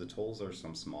tolls. The tolls are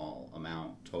some small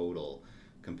amount total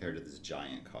compared to these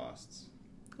giant costs.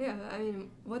 Yeah, I mean,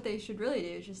 what they should really do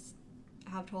is just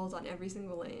have tolls on every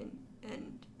single lane,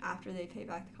 and after they pay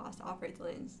back the cost to operate the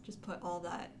lanes, just put all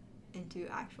that into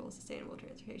actual sustainable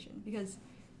transportation. Because,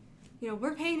 you know,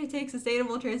 we're paying to take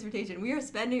sustainable transportation. We are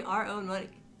spending our own money.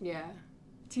 Yeah.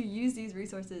 To use these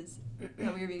resources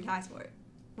that we are being taxed for.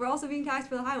 We're also being taxed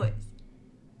for the highways.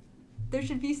 There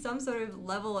should be some sort of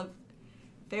level of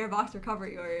fare box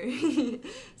recovery or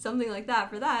something like that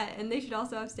for that, and they should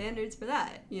also have standards for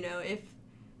that. You know, if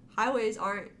highways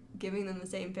aren't giving them the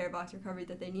same fare box recovery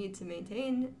that they need to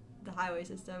maintain the highway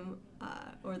system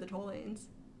or the toll lanes,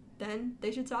 then they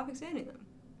should stop expanding them.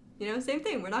 You know, same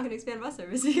thing. We're not going to expand bus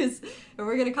service or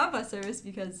we're going to cut bus service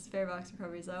because fare box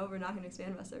recovery is low. We're not going to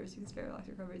expand bus service because fare box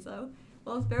recovery is low.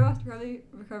 Well, if fare box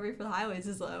recovery for the highways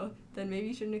is low, then maybe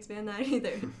you shouldn't expand that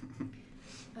either.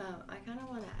 I kind of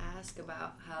want to ask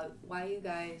about why you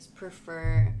guys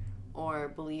prefer or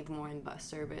believe more in bus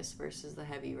service versus the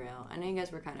heavy rail. I know you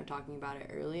guys were kind of talking about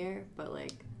it earlier, but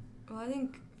like... Well, I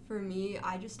think for me,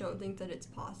 I just don't think that it's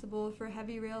possible for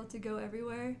heavy rail to go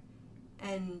everywhere.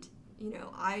 And, you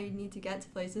know, I need to get to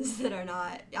places that are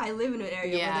not... I live in an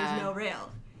area where there's no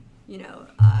rail. You know,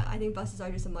 I think buses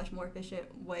are just a much more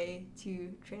efficient way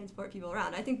to transport people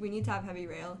around. I think we need to have heavy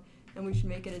rail, and we should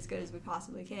make it as good as we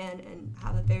possibly can and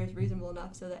have the fares reasonable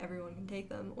enough so that everyone can take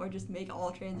them, or just make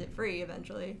all transit free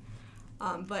eventually.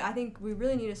 But I think we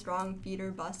really need a strong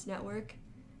feeder bus network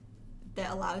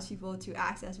that allows people to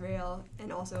access rail,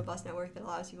 and also a bus network that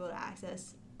allows people to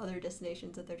access other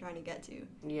destinations that they're trying to get to.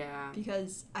 Yeah.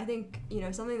 Because I think, you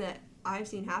know, something that I've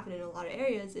seen happen in a lot of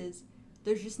areas is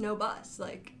there's just no bus.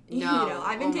 Like, you know,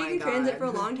 I've been taking transit for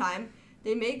a long time.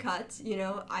 They make cuts, you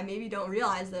know, I maybe don't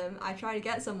realize them. I try to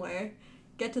get somewhere,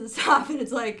 get to the stop, and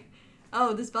it's like,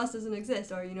 oh, this bus doesn't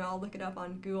exist. Or, you know, I'll look it up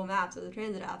on Google Maps or the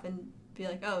transit app and be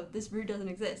like, oh, this route doesn't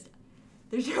exist.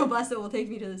 There's no bus that will take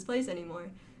me to this place anymore.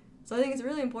 So I think it's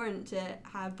really important to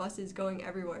have buses going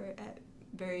everywhere at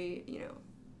very, you know,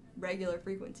 regular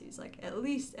frequencies. Like at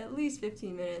least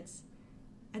 15 minutes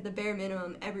at the bare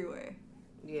minimum everywhere.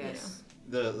 Yes.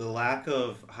 You know? The lack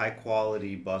of high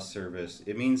quality bus service,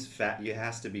 it means it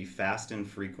has to be fast and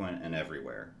frequent and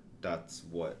everywhere. That's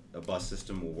what a bus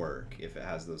system will work if it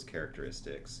has those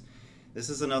characteristics. This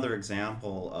is another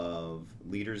example of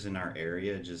leaders in our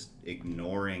area just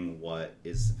ignoring what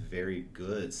is very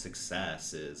good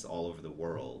success is all over the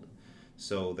world.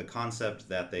 So the concept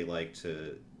that they like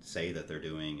to say that they're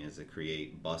doing is to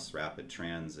create bus rapid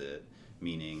transit,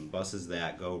 meaning buses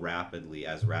that go rapidly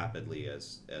as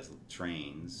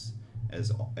trains,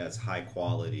 as high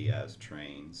quality as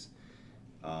trains.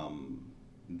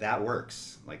 That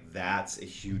works. Like, that's a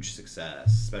huge success,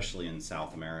 especially in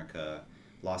South America.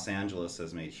 Los Angeles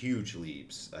has made huge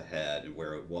leaps ahead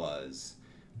where it was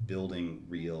building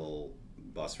real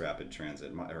bus rapid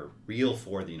transit, or real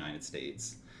for the United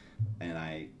States. And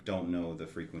I don't know the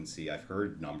frequency. I've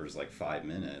heard numbers like 5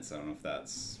 minutes. I don't know if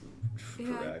that's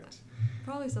correct.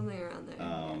 Probably something around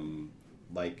there.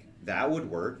 Like, that would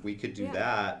work. We could do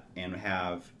that and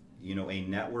have, you know, a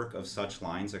network of such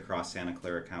lines across Santa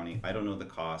Clara County. I don't know the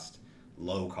cost.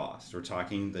 Low cost. We're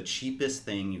talking the cheapest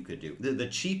thing you could do. The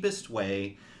cheapest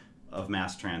way of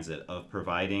mass transit, of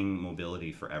providing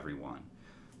mobility for everyone.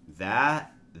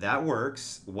 That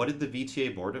works. What did the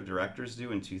VTA Board of Directors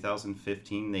do in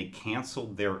 2015? They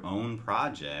canceled their own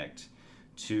project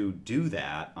to do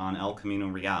that on El Camino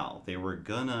Real. They were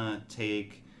gonna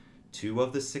take 2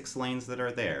 of the 6 lanes that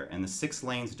are there, and the 6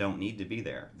 lanes don't need to be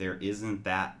there. There isn't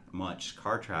that much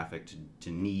car traffic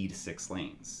to need 6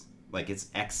 lanes. Like, it's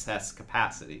excess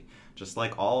capacity. Just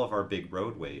like all of our big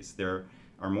roadways, there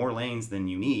are more lanes than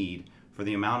you need for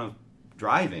the amount of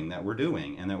driving that we're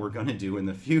doing and that we're going to do in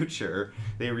the future.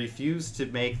 They refused to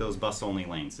make those bus-only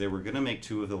lanes. They were going to make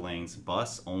 2 of the lanes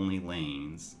bus-only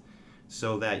lanes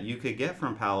so that you could get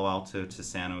from Palo Alto to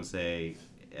San Jose.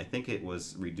 I think it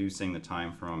was reducing the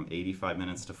time from 85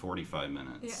 minutes to 45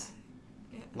 minutes.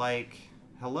 Yeah. Like,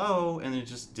 hello, and it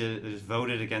just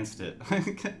voted against it.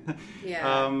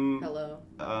 Yeah. Hello.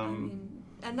 I mean,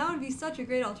 and that would be such a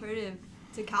great alternative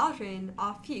to Caltrain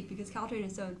off peak, because Caltrain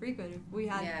is so infrequent. If we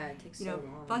had it takes so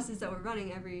long. buses that were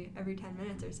running every 10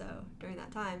 minutes or so during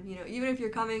that time, even if you're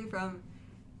coming from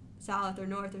south or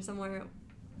north or somewhere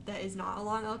that is not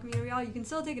along El Camino Real, you can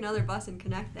still take another bus and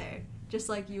connect there, just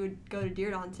like you would go to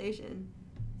Diridon Station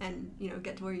and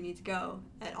get to where you need to go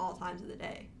at all times of the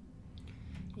day.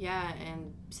 Yeah,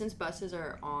 and since buses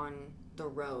are on the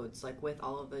roads, like with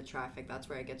all of the traffic, that's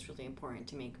where it gets really important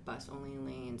to make bus-only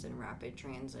lanes and rapid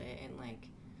transit and like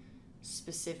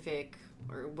specific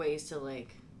or ways to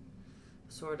like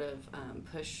sort of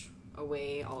push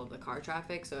away all of the car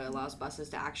traffic, so it allows buses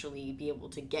to actually be able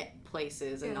to get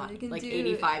places and not like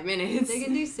 85 minutes. They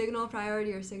can do signal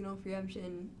priority or signal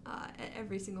preemption at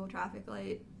every single traffic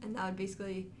light, and that would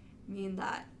basically mean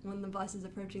that when the bus is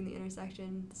approaching the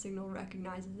intersection, the signal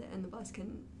recognizes it and the bus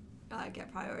can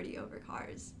get priority over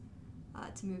cars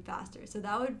to move faster. So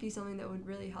that would be something that would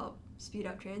really help speed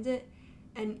up transit.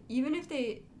 And even if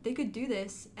they could do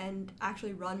this and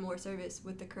actually run more service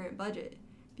with the current budget,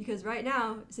 because right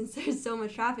now, since there's so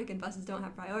much traffic and buses don't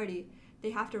have priority, they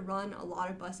have to run a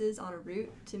lot of buses on a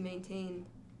route to maintain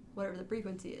whatever the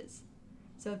frequency is.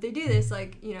 So if they do this,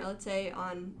 like, let's say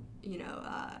on,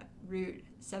 Route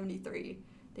 73,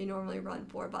 they normally run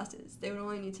 4 buses. They would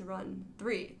only need to run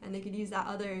 3, and they could use that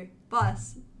other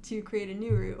bus to create a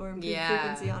new route or improve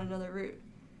frequency on another route.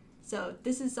 So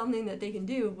this is something that they can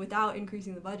do without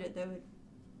increasing the budget that would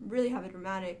really have a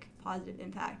dramatic positive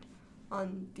impact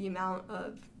on the amount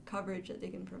of coverage that they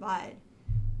can provide,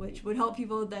 which would help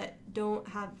people that don't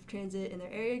have transit in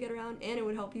their area get around, and it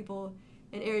would help people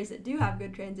in areas that do have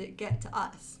good transit get to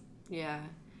us. Yeah.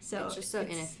 So it's just so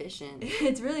inefficient.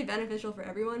 It's really beneficial for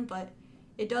everyone, but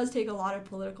it does take a lot of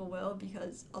political will,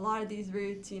 because a lot of these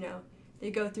routes,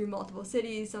 they go through multiple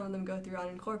cities, some of them go through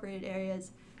unincorporated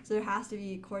areas, so there has to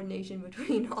be coordination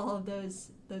between all of those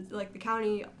like the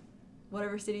county,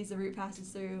 whatever cities the route passes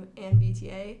through, and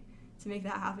BTA to make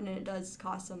that happen, and it does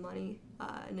cost some money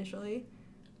initially.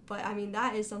 But, I mean,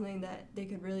 that is something that they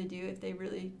could really do if they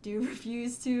really do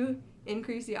refuse to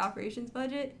increase the operations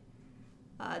budget.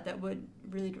 That would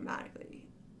really dramatically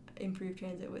improve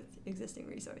transit with existing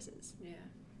resources. Yeah.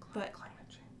 But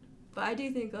I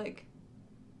do think, like,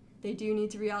 they do need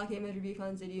to reallocate Measure B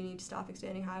funds. They do need to stop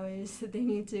expanding highways. They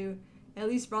need to at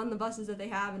least run the buses that they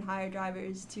have and hire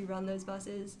drivers to run those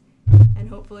buses, and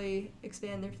hopefully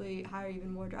expand their fleet, hire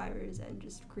even more drivers, and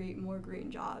just create more green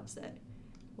jobs that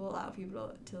will allow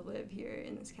people to live here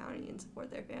in this county and support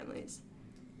their families.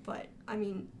 But, I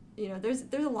mean, there's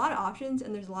a lot of options,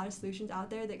 and there's a lot of solutions out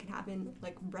there that can happen,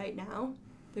 like, right now.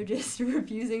 They're just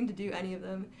refusing to do any of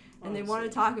them. And they want to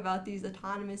talk about these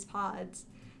autonomous pods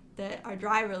that are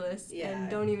driverless and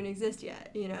don't even exist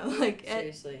yet, Like,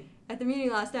 seriously. At the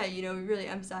meeting last night, we really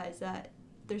emphasized that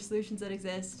there's solutions that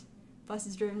exist.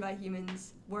 Buses driven by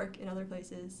humans work in other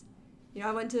places.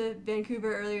 I went to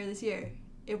Vancouver earlier this year.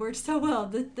 It worked so well.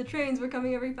 The trains were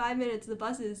coming every 5 minutes. The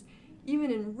buses,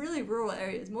 even in really rural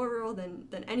areas, more rural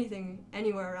than anything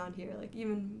anywhere around here, like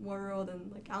even more rural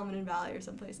than like Almaden Valley or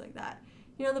someplace like that.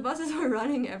 The buses were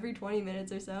running every 20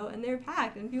 minutes or so, and they were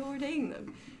packed, and people were taking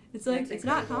them. It's like, it's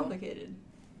not complicated.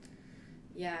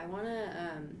 Yeah, I want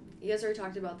to, you guys already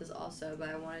talked about this also, but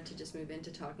I wanted to just move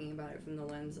into talking about it from the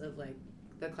lens of, like,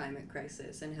 the climate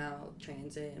crisis and how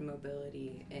transit and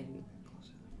mobility and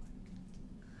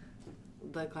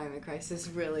the climate crisis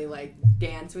really, like,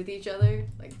 dance with each other,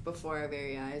 like, before our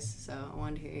very eyes. So I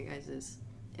wanted to hear you guys'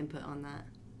 input on that.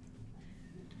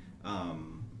 I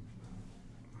don't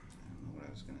know what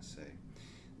I was going to say.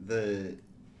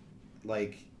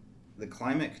 The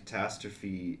climate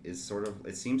catastrophe is sort of,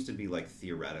 it seems to be, like,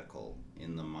 theoretical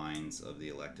in the minds of the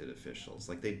elected officials.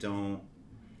 Like, they don't,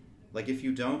 like, if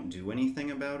you don't do anything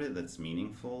about it that's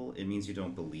meaningful, it means you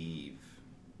don't believe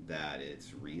that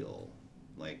it's real.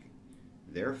 Like,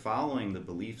 they're following the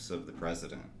beliefs of the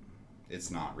president.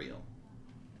 It's not real.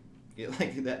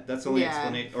 That's the only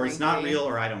explanation. Or it's not real,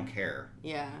 or I don't care.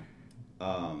 Yeah.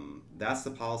 That's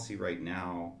the policy right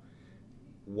now.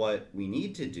 what we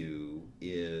need to do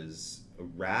is a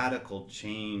radical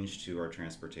change to our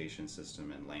transportation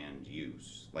system and land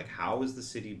use. Like, how is the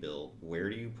city built? Where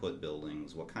do you put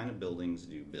buildings? What kind of buildings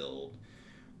do you build?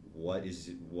 What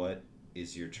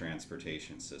is your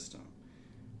transportation system?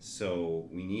 So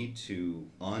we need to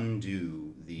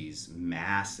undo these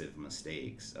massive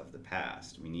mistakes of the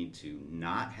past. We need to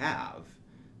not have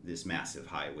this massive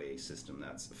highway system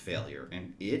that's a failure,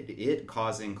 and it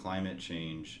causing climate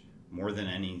change more than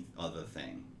any other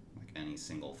thing, like any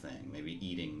single thing. Maybe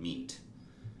eating meat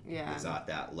is at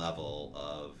that level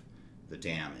of the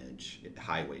damage.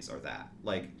 Highways are that.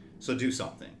 Like, so do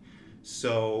something.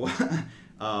 So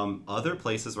other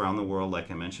places around the world,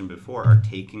 like I mentioned before, are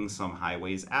taking some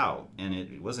highways out, and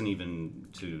it wasn't even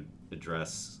to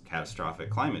address catastrophic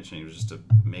climate change, it was just to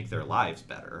make their lives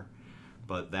better.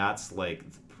 But that's, like,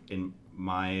 in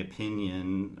my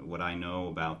opinion, what I know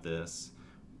about this,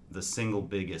 the single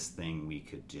biggest thing we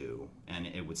could do, and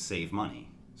it would save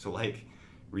money. So, like,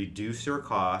 reduce your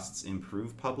costs,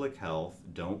 improve public health,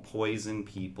 don't poison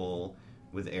people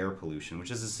with air pollution, which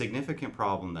is a significant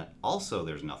problem that also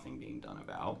there's nothing being done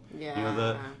about. Yeah. You know,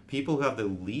 the people who have the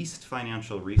least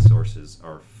financial resources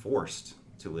are forced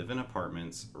to live in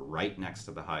apartments right next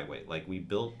to the highway. Like, we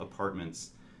built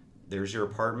apartments, there's your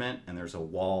apartment and there's a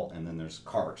wall and then there's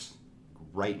cars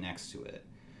right next to it.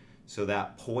 So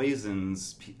that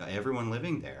poisons everyone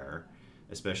living there,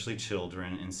 especially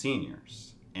children and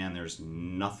seniors. And there's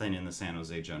nothing in the San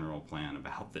Jose general plan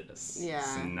about this. Yeah.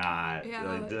 It's not.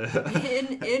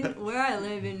 in where I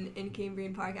live in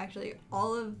Cambrian Park, actually,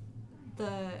 all of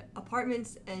the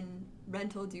apartments and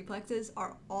rental duplexes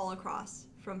are all across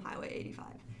from Highway 85.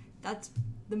 That's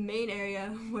the main area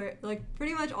where, like,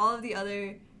 pretty much all of the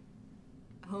other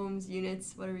homes,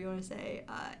 units, whatever you want to say,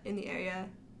 in the area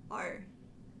are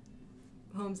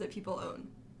homes that people own.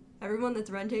 Everyone that's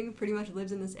renting pretty much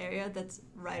lives in this area that's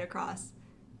right across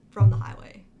from the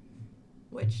highway,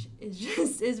 which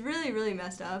is really, really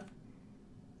messed up.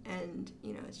 And,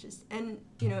 you know, it's just, and,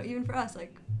 you know, even for us,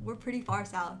 like, we're pretty far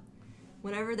south.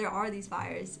 Whenever there are these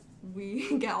fires,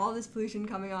 we get all this pollution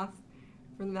coming off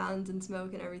from the mountains and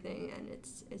smoke and everything, and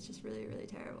it's just really, really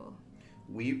terrible.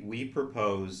 We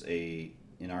propose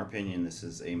in our opinion, this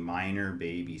is a minor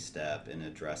baby step in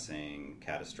addressing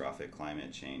catastrophic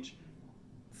climate change.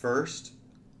 First,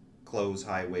 close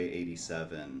Highway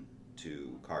 87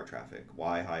 to car traffic.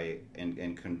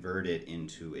 And convert it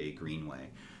into a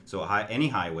greenway. So any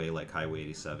highway like Highway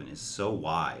 87 is so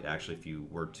wide. Actually, if you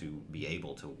were to be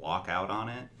able to walk out on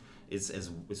it,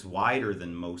 it's wider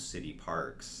than most city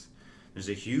parks. There's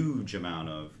a huge amount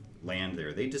of land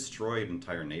there. They destroyed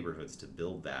entire neighborhoods to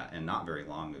build that, and not very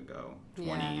long ago,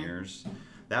 20 years.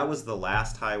 That was the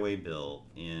last highway built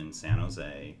in San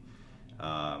Jose,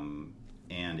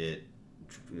 and it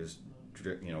was,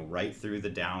 you know, right through the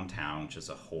downtown, which is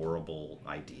a horrible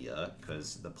idea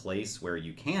because the place where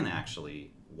you can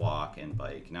actually walk and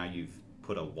bike, now you've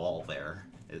put a wall there.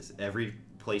 Is every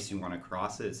place you want to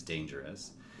cross it is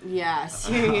dangerous. Yeah,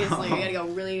 seriously, you gotta go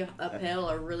really uphill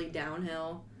or really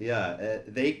downhill. Yeah,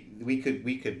 we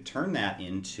could turn that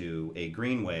into a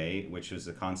greenway, which was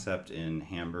a concept in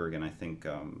Hamburg and I think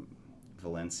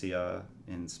Valencia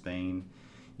in Spain.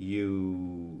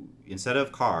 You, instead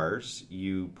of cars,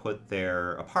 you put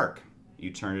there a park.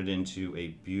 You turn it into a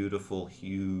beautiful,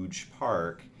 huge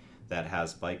park that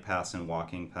has bike paths and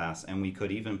walking paths, and we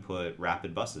could even put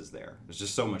rapid buses there. There's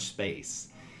just so much space.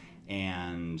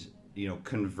 And, you know,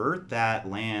 convert that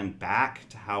land back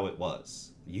to how it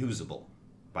was, usable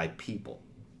by people.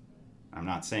 I'm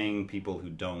not saying people who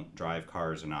don't drive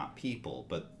cars are not people,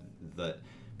 but the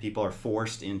people are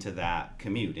forced into that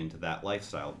commute, into that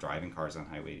lifestyle, driving cars on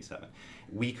Highway 87.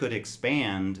 We could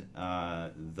expand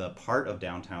the part of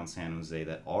downtown San Jose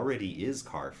that already is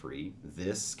car-free,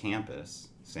 this campus,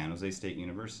 San Jose State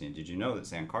University. And did you know that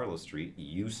San Carlos Street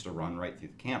used to run right through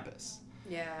the campus?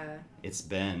 Yeah. It's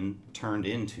been turned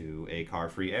into a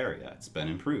car-free area. It's been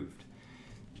improved.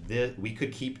 We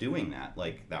could keep doing that.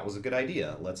 Like, that was a good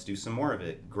idea. Let's do some more of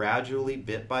it. Gradually,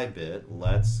 bit by bit,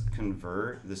 let's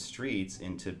convert the streets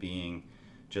into being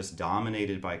just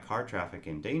dominated by car traffic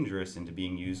and dangerous into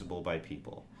being usable by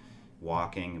people.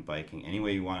 Walking, biking, any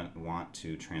way you want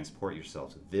to transport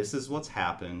yourself. This is what's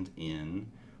happened in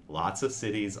lots of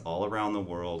cities all around the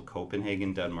world.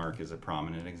 Copenhagen, Denmark is a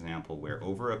prominent example where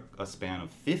over a span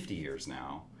of 50 years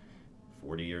now,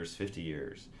 40 years, 50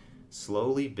 years,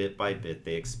 slowly, bit by bit,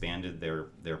 they expanded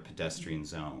their pedestrian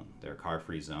zone, their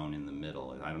car-free zone in the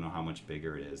middle. I don't know how much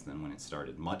bigger it is than when it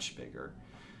started, much bigger.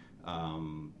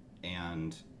 And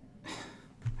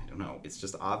I don't know, it's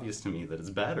just obvious to me that it's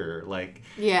better. Like,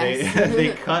 Yes.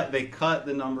 they cut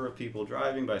the number of people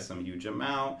driving by some huge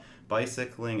amount.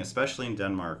 Bicycling, especially in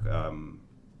Denmark,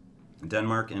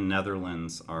 Denmark and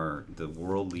Netherlands are the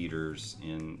world leaders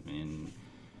in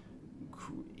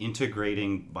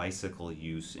integrating bicycle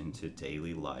use into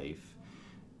daily life.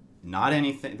 Not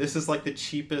anything. This is like the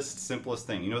cheapest, simplest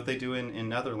thing. You know what they do in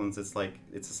Netherlands? It's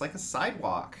just like a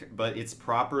sidewalk, but it's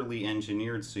properly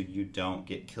engineered so you don't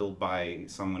get killed by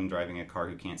someone driving a car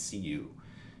who can't see you.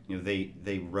 You know,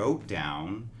 they wrote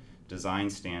down design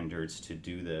standards to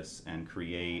do this and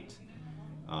create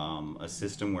a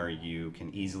system where you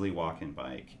can easily walk and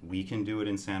bike. We can do it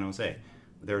in San Jose.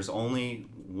 There's only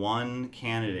one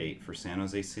candidate for San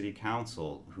Jose City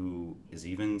Council who has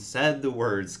even said the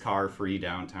words car-free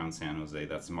downtown San Jose.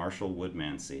 That's Marshall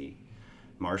Woodmansee.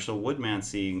 Marshall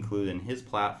Woodmansee included in his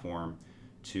platform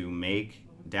to make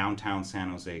downtown San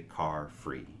Jose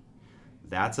car-free.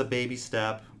 That's a baby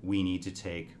step we need to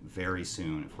take very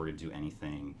soon if we're going to do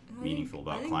anything meaningful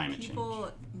about climate change.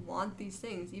 People want these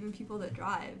things, even people that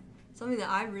drive. Something that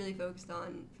I've really focused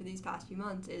on for these past few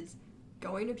months is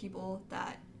going to people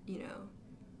that,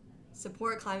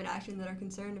 support climate action, that are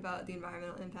concerned about the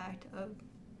environmental impact of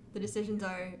the decisions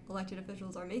our elected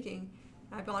officials are making.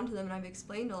 And I've gone to them and I've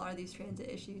explained a lot of these transit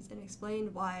issues and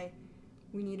explained why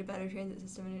we need a better transit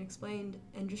system, and explained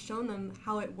and just shown them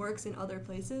how it works in other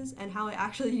places and how it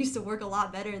actually used to work a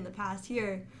lot better in the past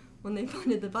here when they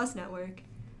funded the bus network.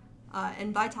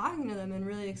 And by talking to them and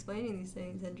really explaining these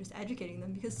things and just educating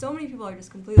them, because so many people are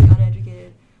just completely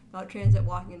uneducated about transit,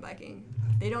 walking, and biking.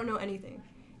 They don't know anything.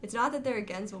 It's not that they're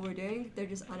against what we're doing, they're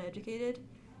just uneducated.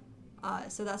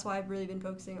 So that's why I've really been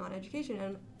focusing on education.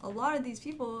 And a lot of these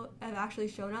people have actually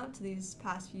shown up to these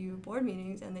past few board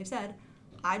meetings and they've said,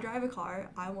 I drive a car,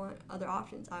 I want other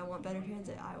options, I want better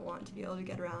transit, I want to be able to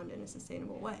get around in a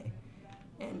sustainable way.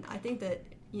 And I think that,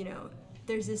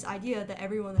 there's this idea that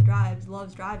everyone that drives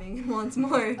loves driving and wants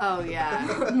more. Oh,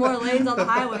 yeah. more lanes on the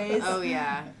highways. Oh,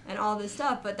 yeah. And all this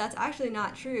stuff, but that's actually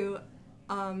not true.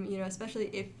 Especially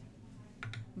if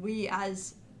we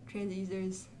as transit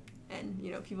users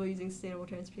and people using sustainable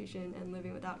transportation and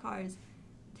living without cars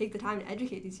take the time to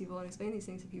educate these people and explain these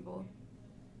things to people,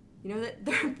 that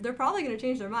they're probably going to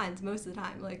change their minds most of the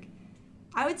time. Like,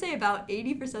 I would say about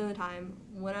 80% of the time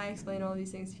when I explain all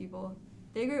these things to people,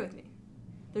 they agree with me.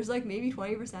 There's maybe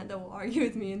 20% that will argue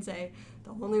with me and say the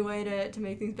only way to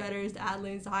make things better is to add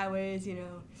lanes to highways,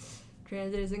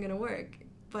 transit isn't going to work.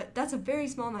 But that's a very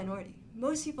small minority.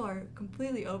 Most people are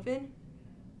completely open,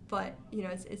 but,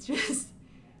 it's just,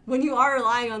 when you are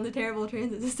relying on the terrible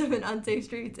transit system and unsafe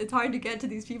streets, it's hard to get to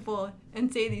these people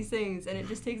and say these things, and it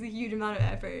just takes a huge amount of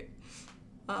effort.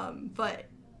 But,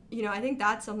 I think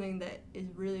that's something that is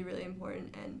really, really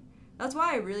important, and that's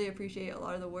why I really appreciate a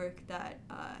lot of the work that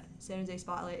San Jose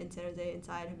Spotlight and San Jose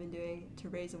Inside have been doing to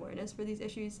raise awareness for these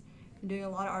issues. Been doing a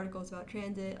lot of articles about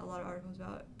transit, a lot of articles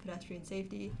about pedestrian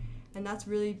safety, and that's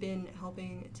really been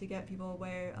helping to get people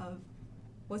aware of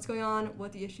what's going on,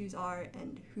 what the issues are,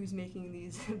 and who's making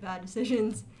these bad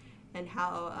decisions, and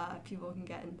how people can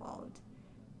get involved.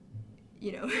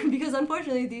 Because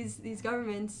unfortunately these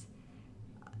governments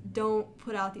don't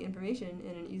put out the information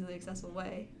in an easily accessible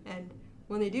way, and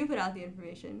when they do put out the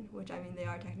information, which they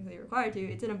are technically required to,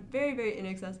 it's in a very, very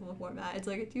inaccessible format. It's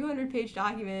like a 200-page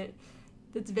document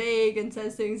that's vague and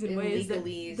says things in ways that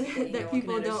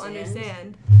people don't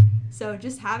understand. So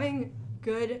just having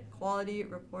good quality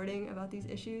reporting about these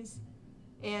issues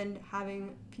and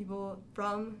having people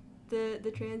from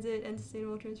the transit and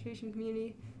sustainable transportation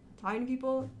community talking to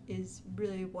people is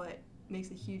really what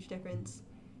makes a huge difference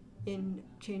in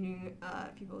changing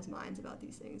people's minds about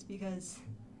these things, because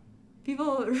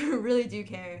people really do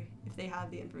care if they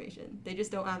have the information. They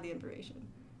just don't have the information.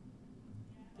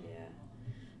 Yeah.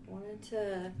 I wanted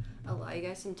to allow you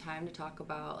guys some time to talk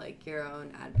about your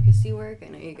own advocacy work. I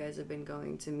know you guys have been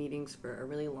going to meetings for a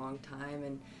really long time,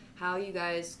 and how you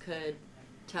guys could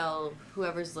tell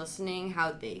whoever's listening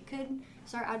how they could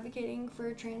start advocating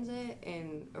for transit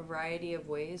in a variety of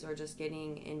ways, or just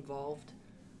getting involved.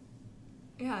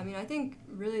 Yeah, I think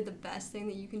really the best thing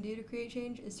that you can do to create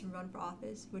change is to run for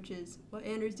office, which is what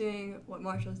Andrew's doing, what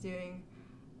Marshall's doing.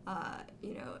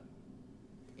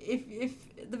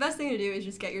 If the best thing to do is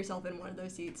just get yourself in one of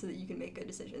those seats so that you can make good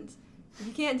decisions. If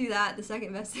you can't do that, the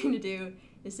second best thing to do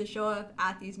is to show up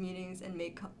at these meetings and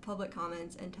make public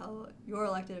comments and tell your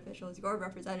elected officials, your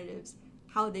representatives,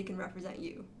 how they can represent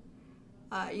you.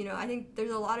 I think there's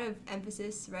a lot of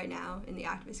emphasis right now in the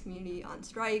activist community on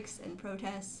strikes and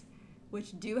protests,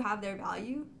 which do have their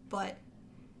value, but,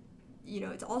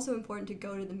 it's also important to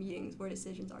go to the meetings where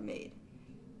decisions are made.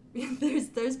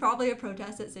 there's probably a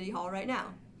protest at City Hall right now.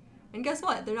 And guess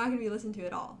what? They're not going to be listened to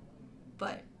at all.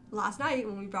 But last night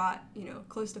when we brought,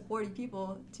 close to 40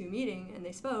 people to a meeting and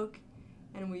they spoke,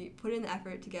 and we put in the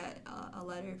effort to get a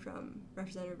letter from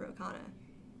Representative Ro Khanna,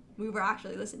 we were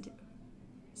actually listened to.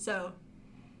 So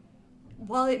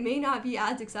while it may not be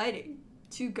as exciting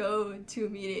to go to a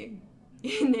meeting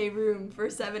in a room for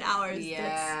 7 hours,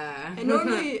 and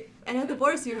normally, and at the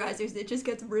Board of Supervisors, it just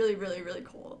gets really, really, really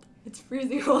cold. It's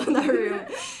freezing cold in that room.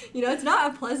 It's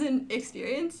not a pleasant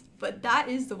experience, but that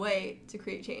is the way to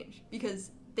create change,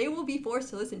 because they will be forced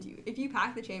to listen to you. If you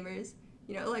pack the chambers,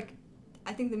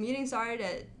 I think the meeting started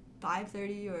at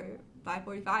 5:30 or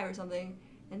 5:45 or something,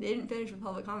 and they didn't finish with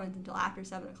public comments until after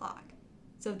 7 o'clock.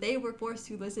 So they were forced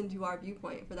to listen to our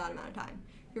viewpoint for that amount of time.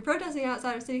 If you're protesting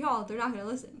outside of City Hall, they're not going to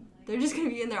listen. They're just going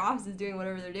to be in their offices doing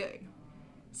whatever they're doing.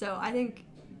 So I think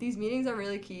these meetings are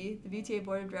really key. The VTA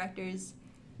Board of Directors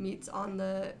meets on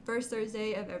the first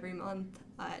Thursday of every month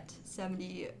at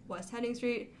 70 West Heading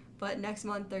Street, but next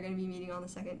month they're going to be meeting on the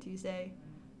second Tuesday,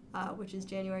 which is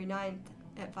January 9th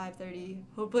at 5:30.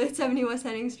 Hopefully at 70 West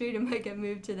Heading Street. It might get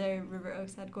moved to their River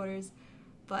Oaks headquarters.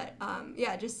 But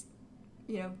just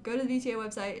go to the VTA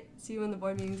website, see when the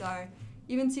board meetings are,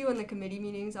 even see when the committee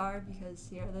meetings are, because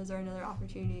those are another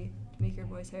opportunity to make your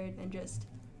voice heard, and just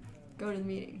go to the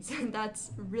meetings.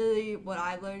 That's really what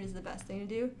I've learned is the best thing to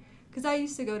do, because I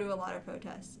used to go to a lot of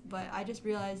protests, but I just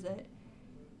realized that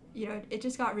it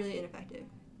just got really ineffective.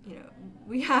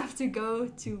 We have to go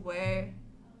to where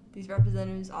these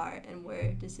representatives are and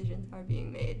where decisions are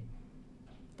being made.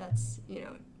 That's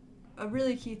a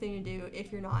really key thing to do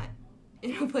if you're not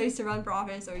in a place to run for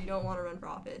office, or you don't want to run for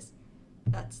office.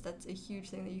 That's a huge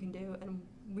thing that you can do, and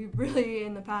we've really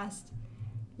in the past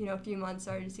few months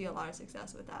started to see a lot of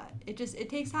success with that. It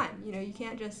takes time. You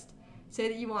can't just say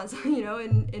that you want something.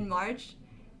 In March,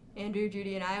 Andrew,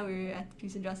 Judy, and I, we were at the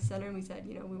Peace and Justice Center, and we said,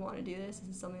 we want to do this. This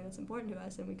is something that's important to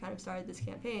us, and we kind of started this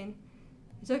campaign.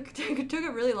 It took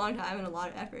a really long time and a lot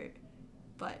of effort,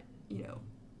 but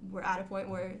we're at a point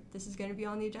where this is going to be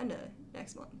on the agenda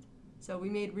next month. So we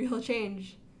made real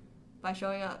change by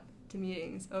showing up to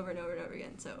meetings over and over and over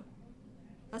again. So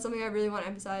that's something I really want to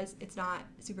emphasize. It's not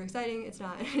super exciting. It's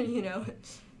not,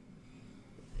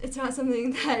 it's not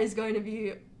something that is going to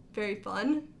be very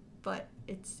fun, but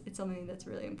it's something that's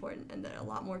really important and that a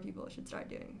lot more people should start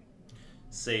doing.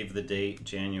 Save the date,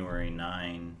 January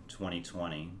 9,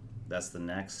 2020. That's the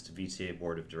next VTA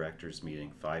Board of Directors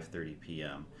meeting, 5:30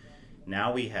 p.m.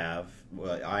 Now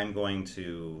I'm going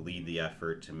to lead the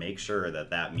effort to make sure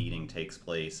that meeting takes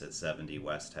place at 70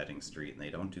 West Heading Street, and they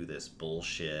don't do this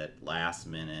bullshit last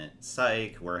minute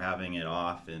psych, we're having it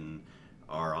off in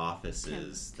our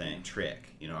offices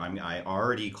trick. I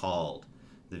already called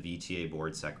the VTA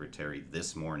board secretary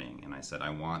this morning, and I said, I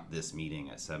want this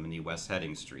meeting at 70 West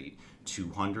Heading Street.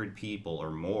 200 people or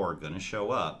more going to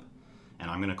show up. And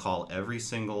I'm going to call every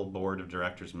single board of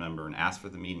directors member and ask for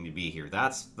the meeting to be here.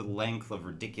 That's the length of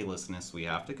ridiculousness we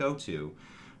have to go to.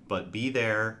 But be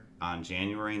there on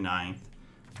January 9th,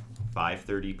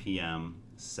 5:30 p.m.,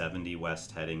 70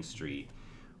 West Heading Street.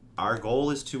 Our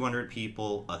goal is 200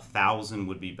 people. 1,000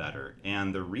 would be better.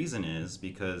 And the reason is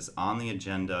because on the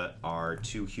agenda are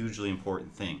two hugely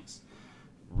important things.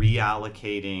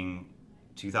 Reallocating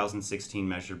 2016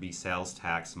 Measure B sales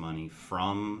tax money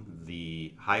from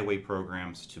the highway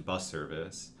programs to bus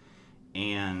service,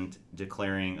 and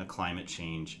declaring a climate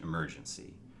change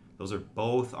emergency. Those are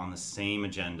both on the same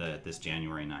agenda at this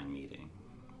January 9 meeting.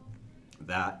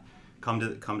 Come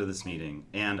to this meeting.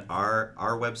 And our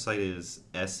website is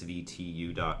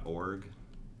svtu.org,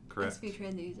 correct?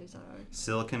 svtransitusers.org.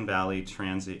 Silicon Valley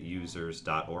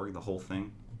Transitusers.org, the whole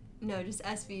thing? No, just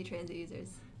SV Transit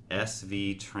Users.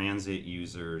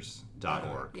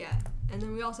 svtransitusers.org. Yeah, and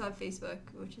then we also have Facebook,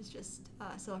 which is just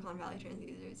Silicon Valley Transit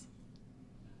Users.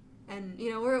 And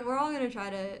we're all going to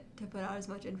try to put out as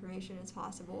much information as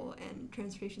possible, and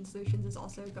Transportation Solutions is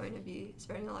also going to be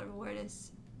spreading a lot of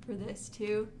awareness for this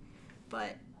too.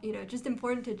 But just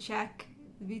important to check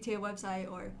the VTA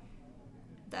website or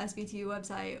the SVTU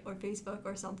website or Facebook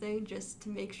or something, just to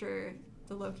make sure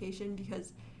the location,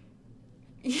 because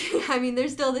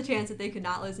there's still the chance that they could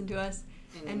not listen to us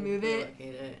and move it.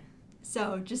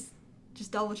 So just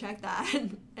double check that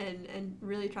and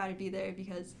really try to be there,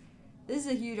 because this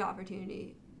is a huge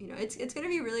opportunity. It's going to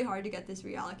be really hard to get this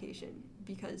reallocation,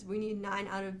 because we need 9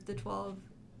 out of the 12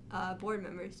 board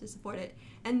members to support it.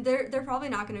 And they're probably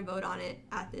not going to vote on it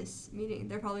at this meeting.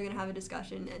 They're probably going to have a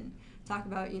discussion and talk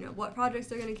about, what projects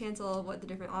they're going to cancel, what the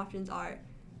different options are.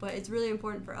 But it's really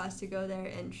important for us to go there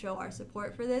and show our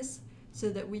support for this, so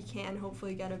that we can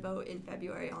hopefully get a vote in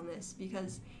February on this.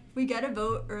 Because if we get a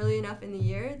vote early enough in the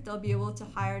year, they'll be able to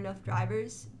hire enough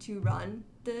drivers to run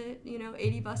the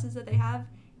 80 buses that they have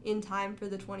in time for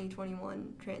the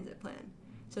 2021 transit plan.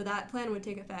 So that plan would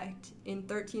take effect in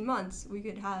 13 months. We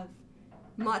could have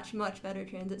much, much better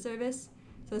transit service.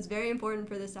 So it's very important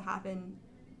for this to happen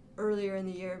earlier in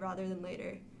the year rather than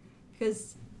later.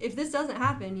 Because if this doesn't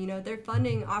happen, they're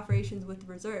funding operations with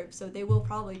reserves, so they will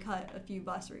probably cut a few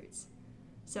bus routes.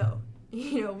 So,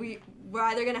 we're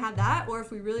either going to have that, or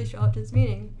if we really show up to this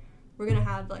meeting, we're going to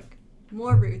have,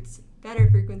 more routes, better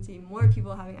frequency, more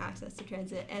people having access to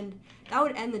transit, and that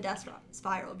would end the death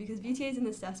spiral, because VTA is in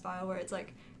this death spiral where it's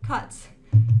cuts,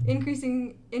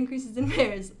 increases in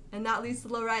fares, and that leads to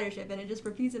low ridership, and it just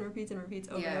repeats and repeats and repeats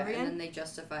over and over again. And then they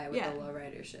justify it with the low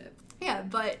ridership. Yeah,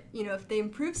 but if they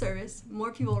improve service,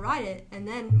 more people will ride it, and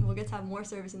then we'll get to have more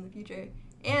service in the future,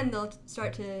 and they'll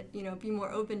start to be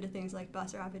more open to things like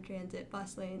bus rapid transit,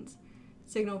 bus lanes,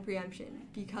 signal preemption,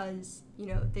 because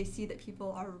they see that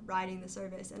people are riding the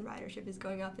service and ridership is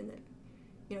going up, and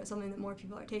that something that more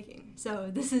people are taking.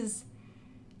 So this is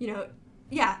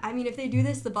if they do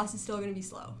this, the bus is still going to be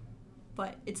slow,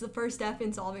 but it's the first step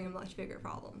in solving a much bigger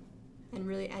problem and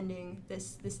really ending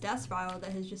this death spiral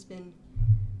that has just been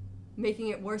making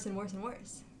it worse and worse and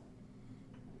worse.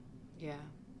 Yeah.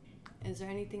 Is there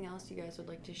anything else you guys would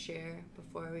like to share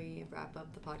before we wrap up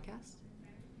the podcast?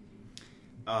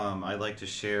 I'd like to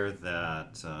share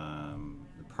that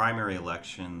the primary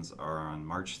elections are on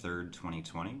March 3rd,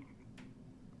 2020.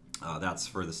 That's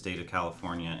for the state of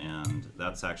California, and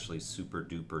that's actually Super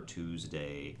Duper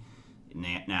Tuesday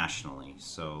nationally.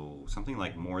 So something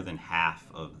like more than half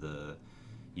of the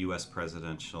U.S.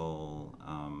 presidential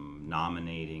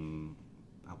nominating,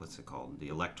 the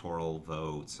electoral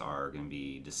votes are going to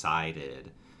be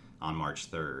decided on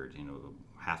March 3rd.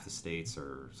 Half the states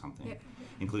or something,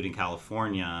 including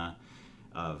California,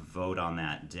 vote on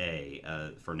that day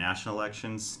for national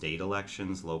elections, state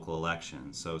elections, local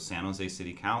elections. So San Jose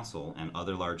City Council and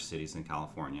other large cities in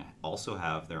California also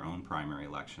have their own primary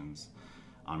elections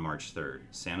on March 3rd.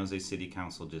 San Jose City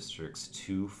Council districts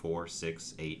 2, 4,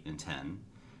 6, 8, and 10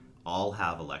 all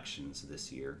have elections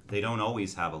this year. They don't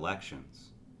always have elections.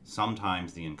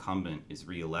 Sometimes the incumbent is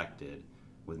reelected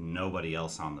with nobody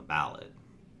else on the ballot.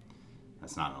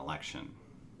 That's not an election.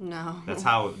 No. That's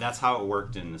how it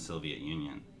worked in the Soviet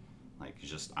Union.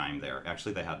 Just I'm there.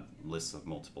 Actually, they had lists of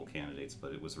multiple candidates,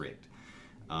 but it was rigged.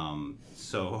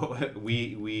 So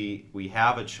we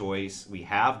have a choice. We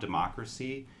have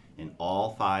democracy in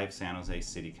all 5 San Jose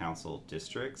City Council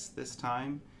districts this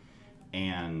time,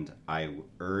 and I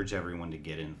urge everyone to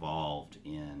get involved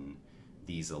in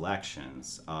these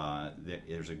elections.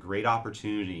 There's a great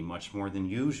opportunity, much more than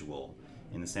usual,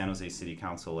 in the San Jose City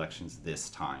Council elections this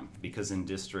time, because in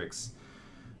districts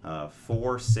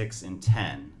 4, 6, and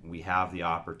 10, we have the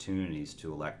opportunities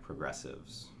to elect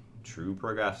progressives, true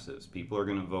progressives. People are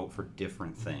going to vote for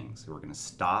different things. We're going to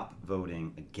stop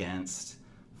voting against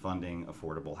funding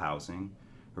affordable housing.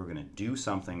 We're going to do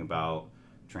something about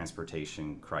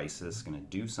transportation crisis, going to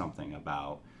do something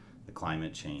about the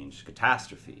climate change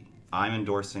catastrophe. I'm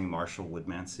endorsing Marshall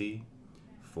Woodmansee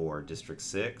for District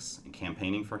 6 and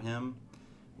campaigning for him.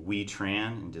 Wee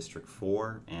Tran in District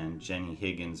 4, and Jenny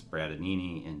Higgins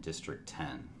Bradanini in District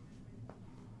 10.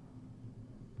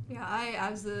 Yeah, I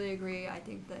absolutely agree. I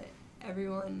think that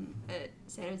everyone at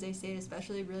San Jose State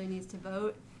especially really needs to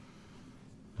vote.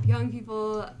 Young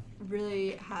people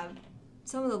really have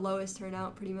some of the lowest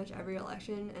turnout pretty much every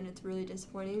election, and it's really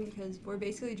disappointing because we're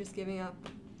basically just giving up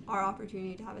our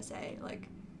opportunity to have a say.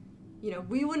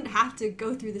 We wouldn't have to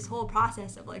go through this whole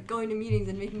process of going to meetings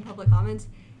and making public comments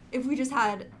if we just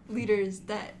had leaders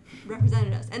that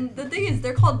represented us. And the thing is,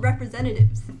 they're called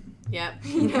representatives. Yep.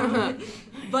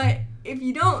 But if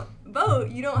you don't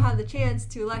vote, you don't have the chance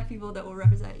to elect people that will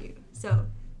represent you. So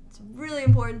it's really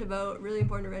important to vote, really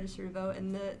important to register to vote.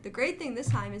 And the great thing this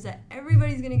time is that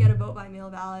everybody's going to get a vote by mail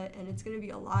ballot, and it's going to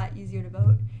be a lot easier to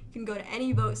vote. You can go to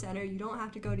any vote center. You don't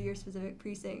have to go to your specific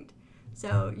precinct.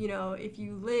 So, if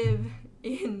you live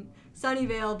in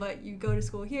Sunnyvale but you go to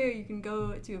school here, you can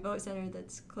go to a vote center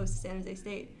that's close to San Jose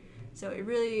State. So it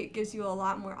really gives you a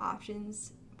lot more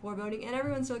options for voting, and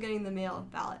everyone's still getting the mail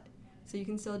ballot. So you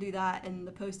can still do that, and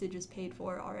the postage is paid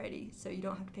for already, so you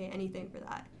don't have to pay anything for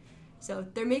that. So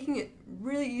they're making it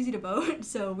really easy to vote,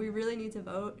 so we really need to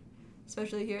vote,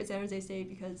 especially here at San Jose State,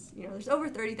 because there's over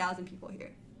 30,000 people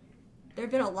here. There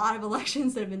have been a lot of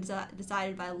elections that have been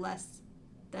decided by less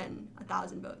than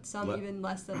 1,000 votes, some even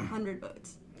less than 100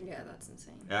 votes. Yeah, that's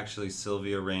insane. Actually,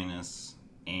 Sylvia Reyes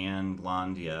and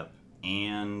Lon Dieppe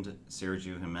and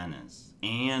Sergio Jimenez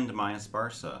and Maya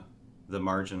Esparza, the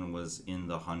margin was in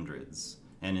the hundreds.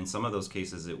 And in some of those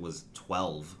cases, it was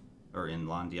 12, or in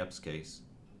Lon Diep's case,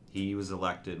 he was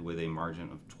elected with a margin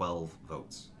of 12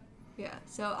 votes. Yeah,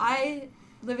 so I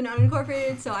live in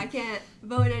unincorporated, so I can't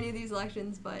vote in any of these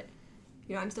elections, but,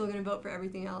 you know, I'm still going to vote for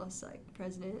everything else, like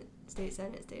president, state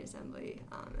senate, state assembly,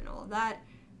 and all of that.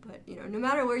 But, you know, no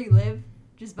matter where you live,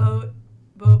 just vote.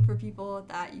 Vote for people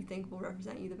that you think will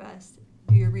represent you the best.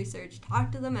 Do your research.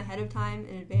 Talk to them ahead of time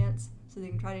in advance so they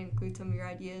can try to include some of your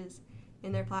ideas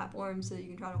in their platform so that you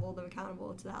can try to hold them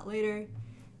accountable to that later.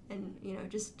 And, you know,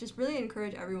 just really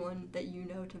encourage everyone that you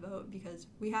know to vote, because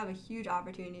we have a huge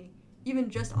opportunity, even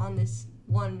just on this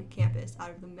one campus out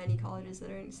of the many colleges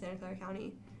that are in Santa Clara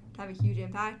County, to have a huge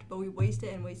impact, but we waste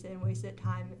it and waste it and waste it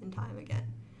time and time again.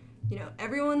 You know,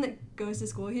 everyone that goes to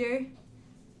school here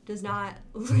does not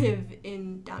live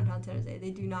in downtown San Jose.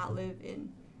 They do not live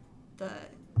in the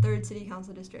 3rd City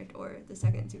Council District or the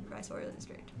 2nd Supervisorial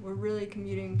District. We're really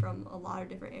commuting from a lot of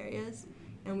different areas,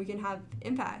 and we can have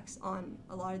impacts on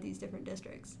a lot of these different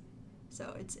districts.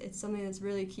 So it's something that's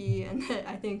really key, and that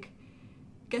I think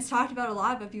gets talked about a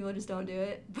lot, but people just don't do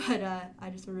it. But I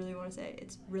just really want to say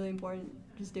it's really important.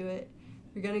 Just do it.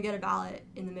 You're going to get a ballot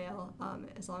in the mail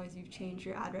as long as you've changed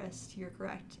your address to your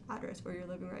correct address where you're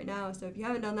living right now. So if you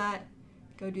haven't done that,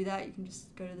 go do that. You can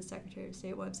just go to the Secretary of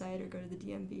State website or go to the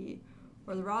DMV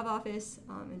or the ROV office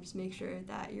and just make sure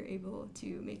that you're able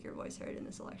to make your voice heard in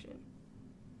this election.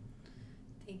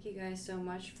 Thank you guys so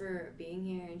much for being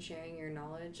here and sharing your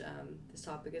knowledge. This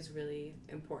topic is really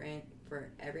important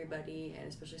for everybody, and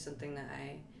especially something that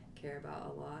I care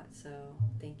about a lot. So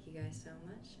thank you guys so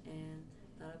much, and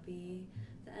that'll be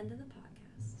the end of the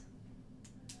podcast.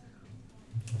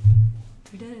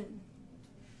 We did it.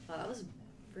 Wow, that was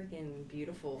freaking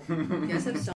beautiful. You guys have so